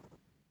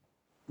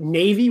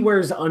Navy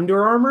wears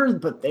Under Armour,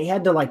 but they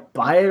had to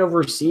buy it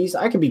overseas.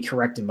 I could be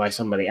corrected by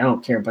somebody. I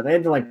don't care, but they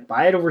had to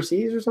buy it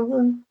overseas or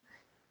something.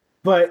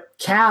 But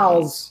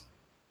Cal's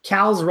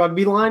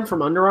rugby line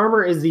from Under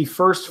Armour is the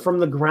first from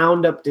the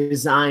ground up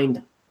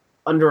designed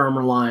Under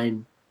Armour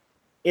line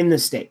in the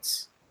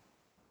States.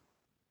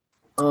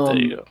 There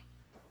you go.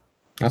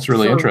 That's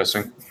really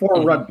interesting.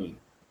 For rugby.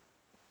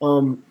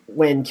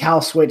 When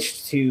Cal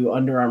switched to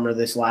Under Armour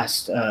this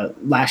last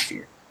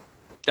year.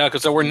 Yeah,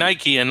 because there were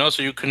Nike, and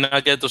also you could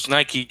not get those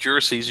Nike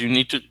jerseys. You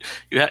need to,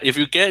 if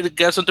you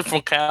get something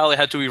from Cal, it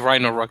had to be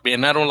Rhino Rugby,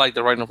 and I don't like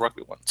the Rhino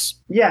Rugby ones.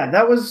 Yeah,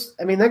 that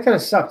kind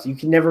of sucked. You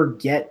can never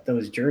get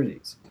those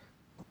jerseys.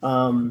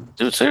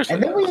 Dude, seriously,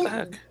 and then what the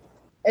heck?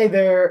 Hey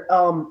there,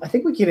 I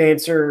think we could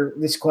answer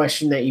this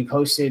question that you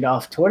posted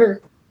off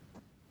Twitter.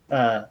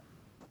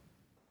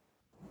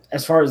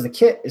 As far as the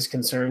kit is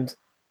concerned.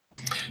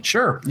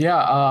 Sure.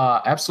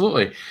 Yeah,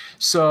 absolutely.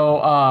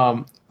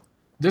 So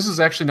this is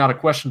actually not a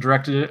question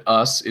directed at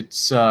us.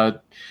 It's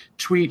a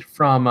tweet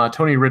from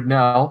Tony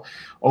Ridnell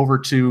over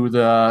to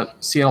the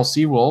Seattle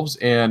Seawolves,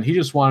 and he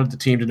just wanted the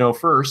team to know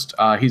first.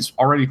 He's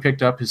already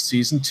picked up his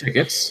season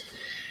tickets,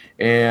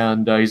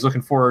 and he's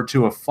looking forward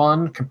to a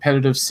fun,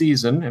 competitive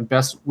season, and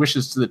best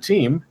wishes to the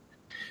team.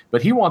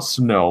 But he wants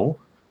to know,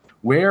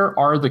 where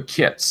are the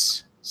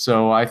kits?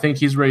 So I think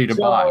he's ready to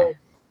buy.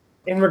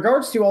 In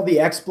regards to all the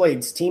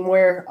X-Blades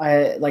teamwear,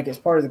 as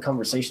part of the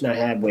conversation I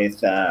had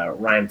with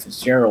Ryan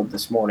Fitzgerald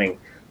this morning,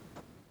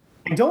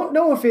 I don't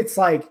know if it's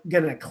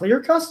gonna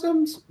clear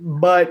customs,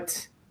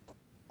 but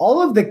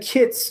all of the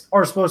kits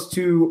are supposed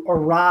to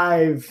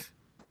arrive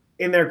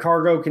in their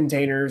cargo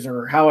containers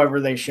or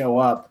however they show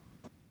up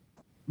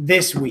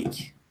this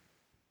week.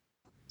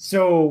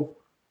 So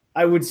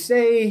I would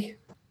say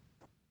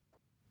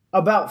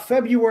about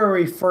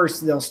February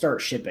 1st, they'll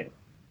start shipping.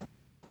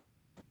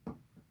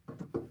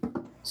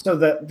 So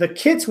the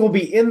kits will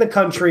be in the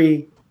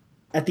country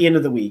at the end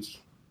of the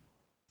week,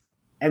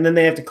 and then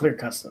they have to clear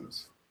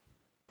customs.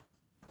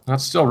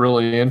 That's still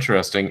really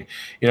interesting.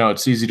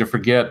 It's easy to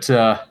forget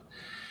that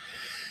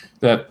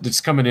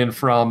it's coming in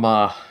from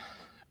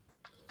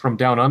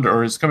down under,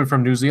 or is it coming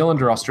from New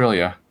Zealand or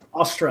Australia?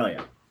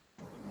 Australia.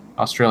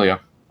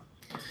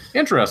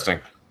 Interesting.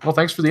 Well,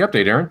 thanks for the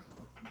update, Aaron.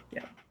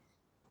 Yeah.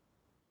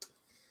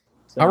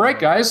 So, all right,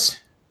 guys.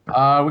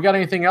 We got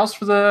anything else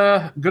for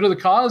the good of the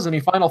cause? Any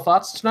final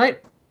thoughts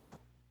tonight?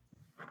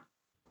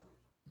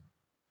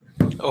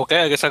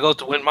 Okay, I guess I go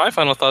to win my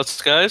final thoughts,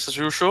 guys, as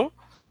usual.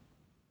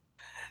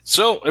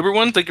 So,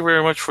 everyone, thank you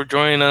very much for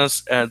joining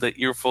us at the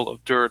Earful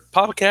of Dirt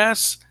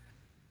podcast.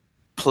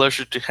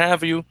 Pleasure to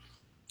have you.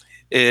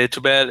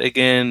 Too bad,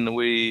 again,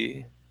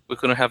 we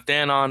couldn't have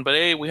Dan on, but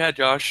hey, we had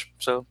Josh,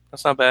 so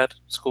that's not bad.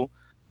 It's cool.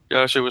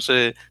 Josh, it was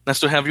nice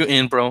to have you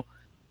in, bro.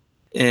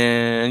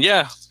 And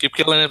yeah, keep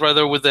killing it,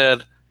 brother, with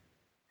those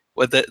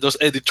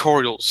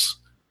editorials.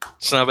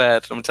 It's not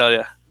bad, I'm telling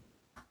you.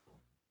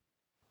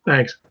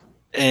 Thanks.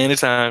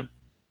 Anytime.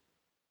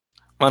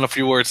 Mind a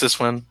few words, this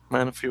one.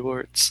 Mind a few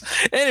words.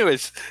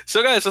 Anyways,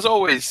 so guys, as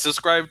always,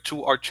 subscribe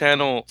to our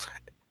channel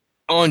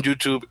on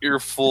YouTube,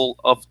 Earful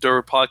of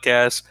Dirt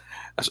Podcast.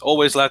 As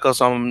always, like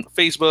us on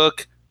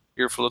Facebook,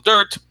 Earful of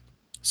Dirt.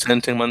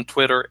 Send him on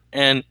Twitter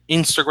and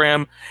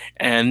Instagram.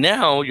 And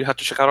now you have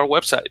to check out our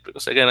website,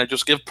 because again, I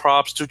just give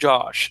props to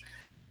Josh.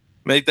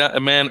 Make that a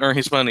man earn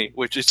his money,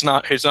 which he's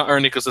not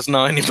earning because there's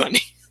not any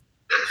money.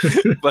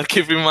 But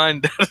keep in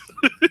mind that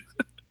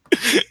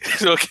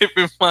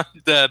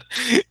that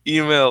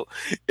email,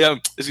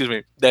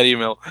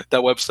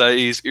 that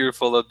website is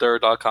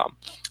earfulofdirt.com.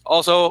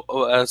 Also,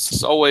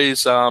 as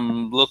always,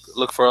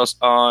 look for us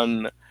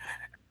on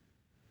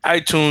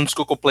iTunes,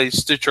 Google Play,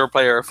 Stitcher,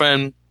 Player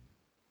FM,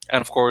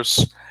 and of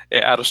course,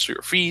 add us to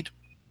your feed.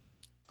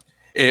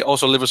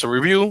 Also, leave us a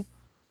review.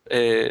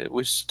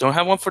 We don't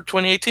have one for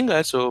 2018,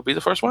 guys, so be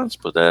the first ones.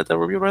 Put that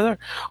review right there.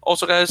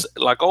 Also, guys,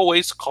 like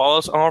always, call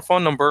us on our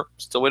phone number.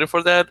 Still waiting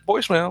for that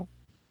voicemail.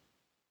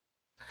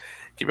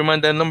 Keep in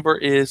mind that number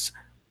is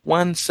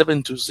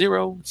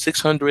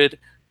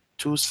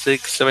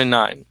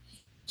 1-720-600-2679.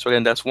 So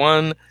again, that's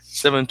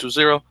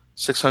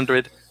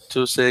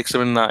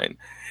 1-720-600-2679.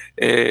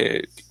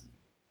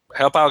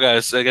 Help out,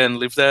 guys. Again,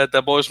 leave that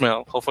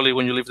voicemail. Hopefully,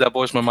 when you leave that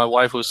voicemail, my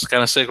wife, who's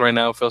kind of sick right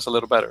now, feels a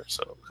little better.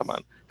 So come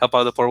on, help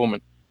out the poor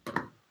woman.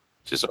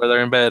 She's right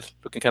there in bed,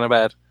 looking kind of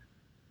bad.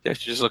 Yeah,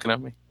 she's just looking at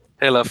me.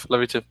 Hey, love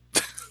you too.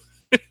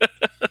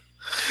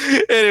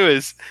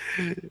 Anyways,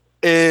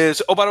 by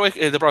the way,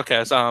 the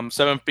broadcast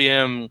 7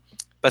 p.m.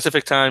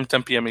 Pacific time,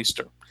 10 p.m.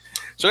 Eastern.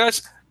 So,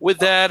 guys, with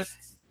that,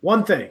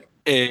 one thing.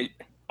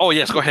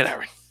 Yes, go ahead,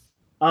 Aaron.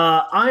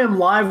 I am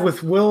live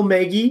with Will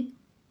Maggie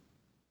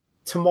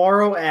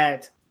tomorrow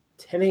at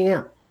 10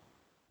 a.m.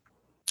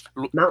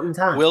 Mountain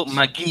Time. Will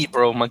McGee,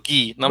 bro.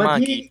 McGee. Not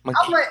Maggie.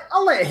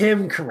 I'll let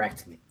him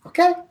correct me,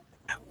 okay?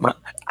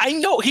 I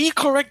know. He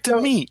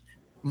corrected me.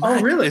 Oh,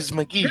 really? It's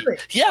McGee. Really?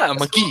 Yeah,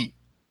 McGee.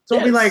 So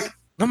I'll be like,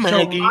 not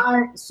Maggie.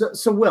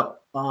 So Will,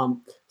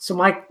 so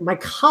my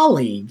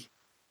colleague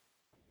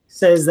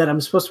says that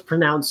I'm supposed to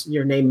pronounce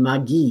your name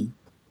Maggie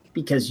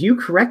because you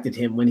corrected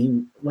him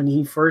when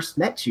he first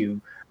met you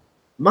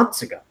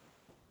months ago.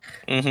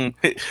 Mm-hmm.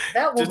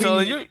 That will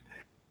telling you.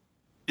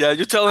 Yeah,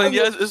 you're telling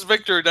yes, it's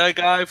Victor, that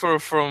guy from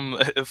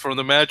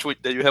the match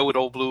that you had with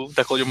Old Blue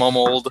that called your mom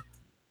old.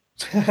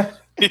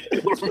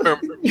 He'll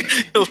remember me.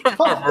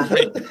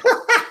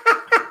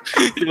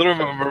 You'll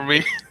remember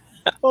me.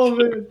 Oh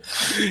man,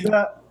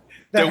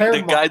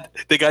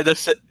 the guy that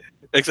said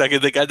exactly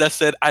the guy that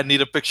said I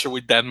need a picture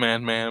with that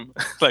man, ma'am.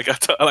 like I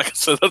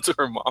said that to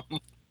her mom.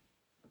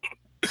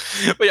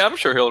 But yeah, I'm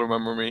sure he'll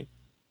remember me.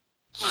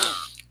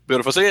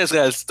 Beautiful. So yes,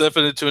 guys,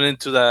 definitely tune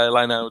into the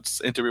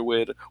Lineouts interview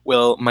with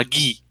Will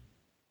McGee.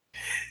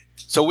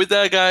 So with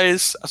that,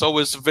 guys, as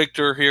always,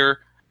 Victor here.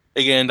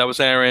 Again, that was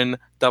Aaron.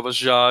 That was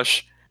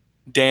Josh.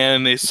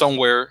 Dan is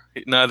somewhere,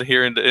 not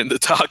here in the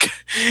talk.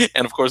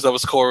 And of course, that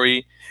was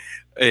Corey.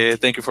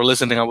 Thank you for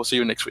listening. I will see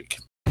you next week.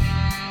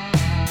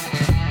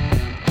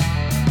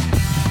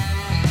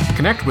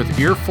 Connect with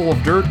Earful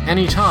of Dirt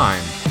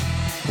anytime.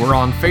 We're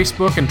on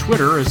Facebook and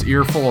Twitter as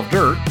Earful of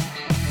Dirt.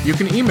 You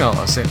can email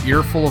us at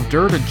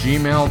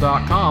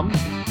earfulofdirt@gmail.com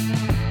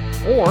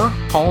or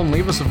call and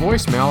leave us a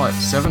voicemail at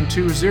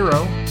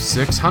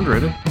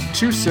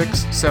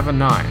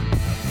 720-600-2679.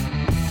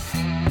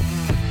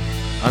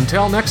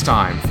 Until next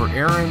time, for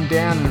Aaron,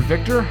 Dan, and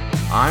Victor,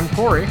 I'm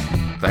Corey.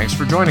 Thanks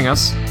for joining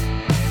us.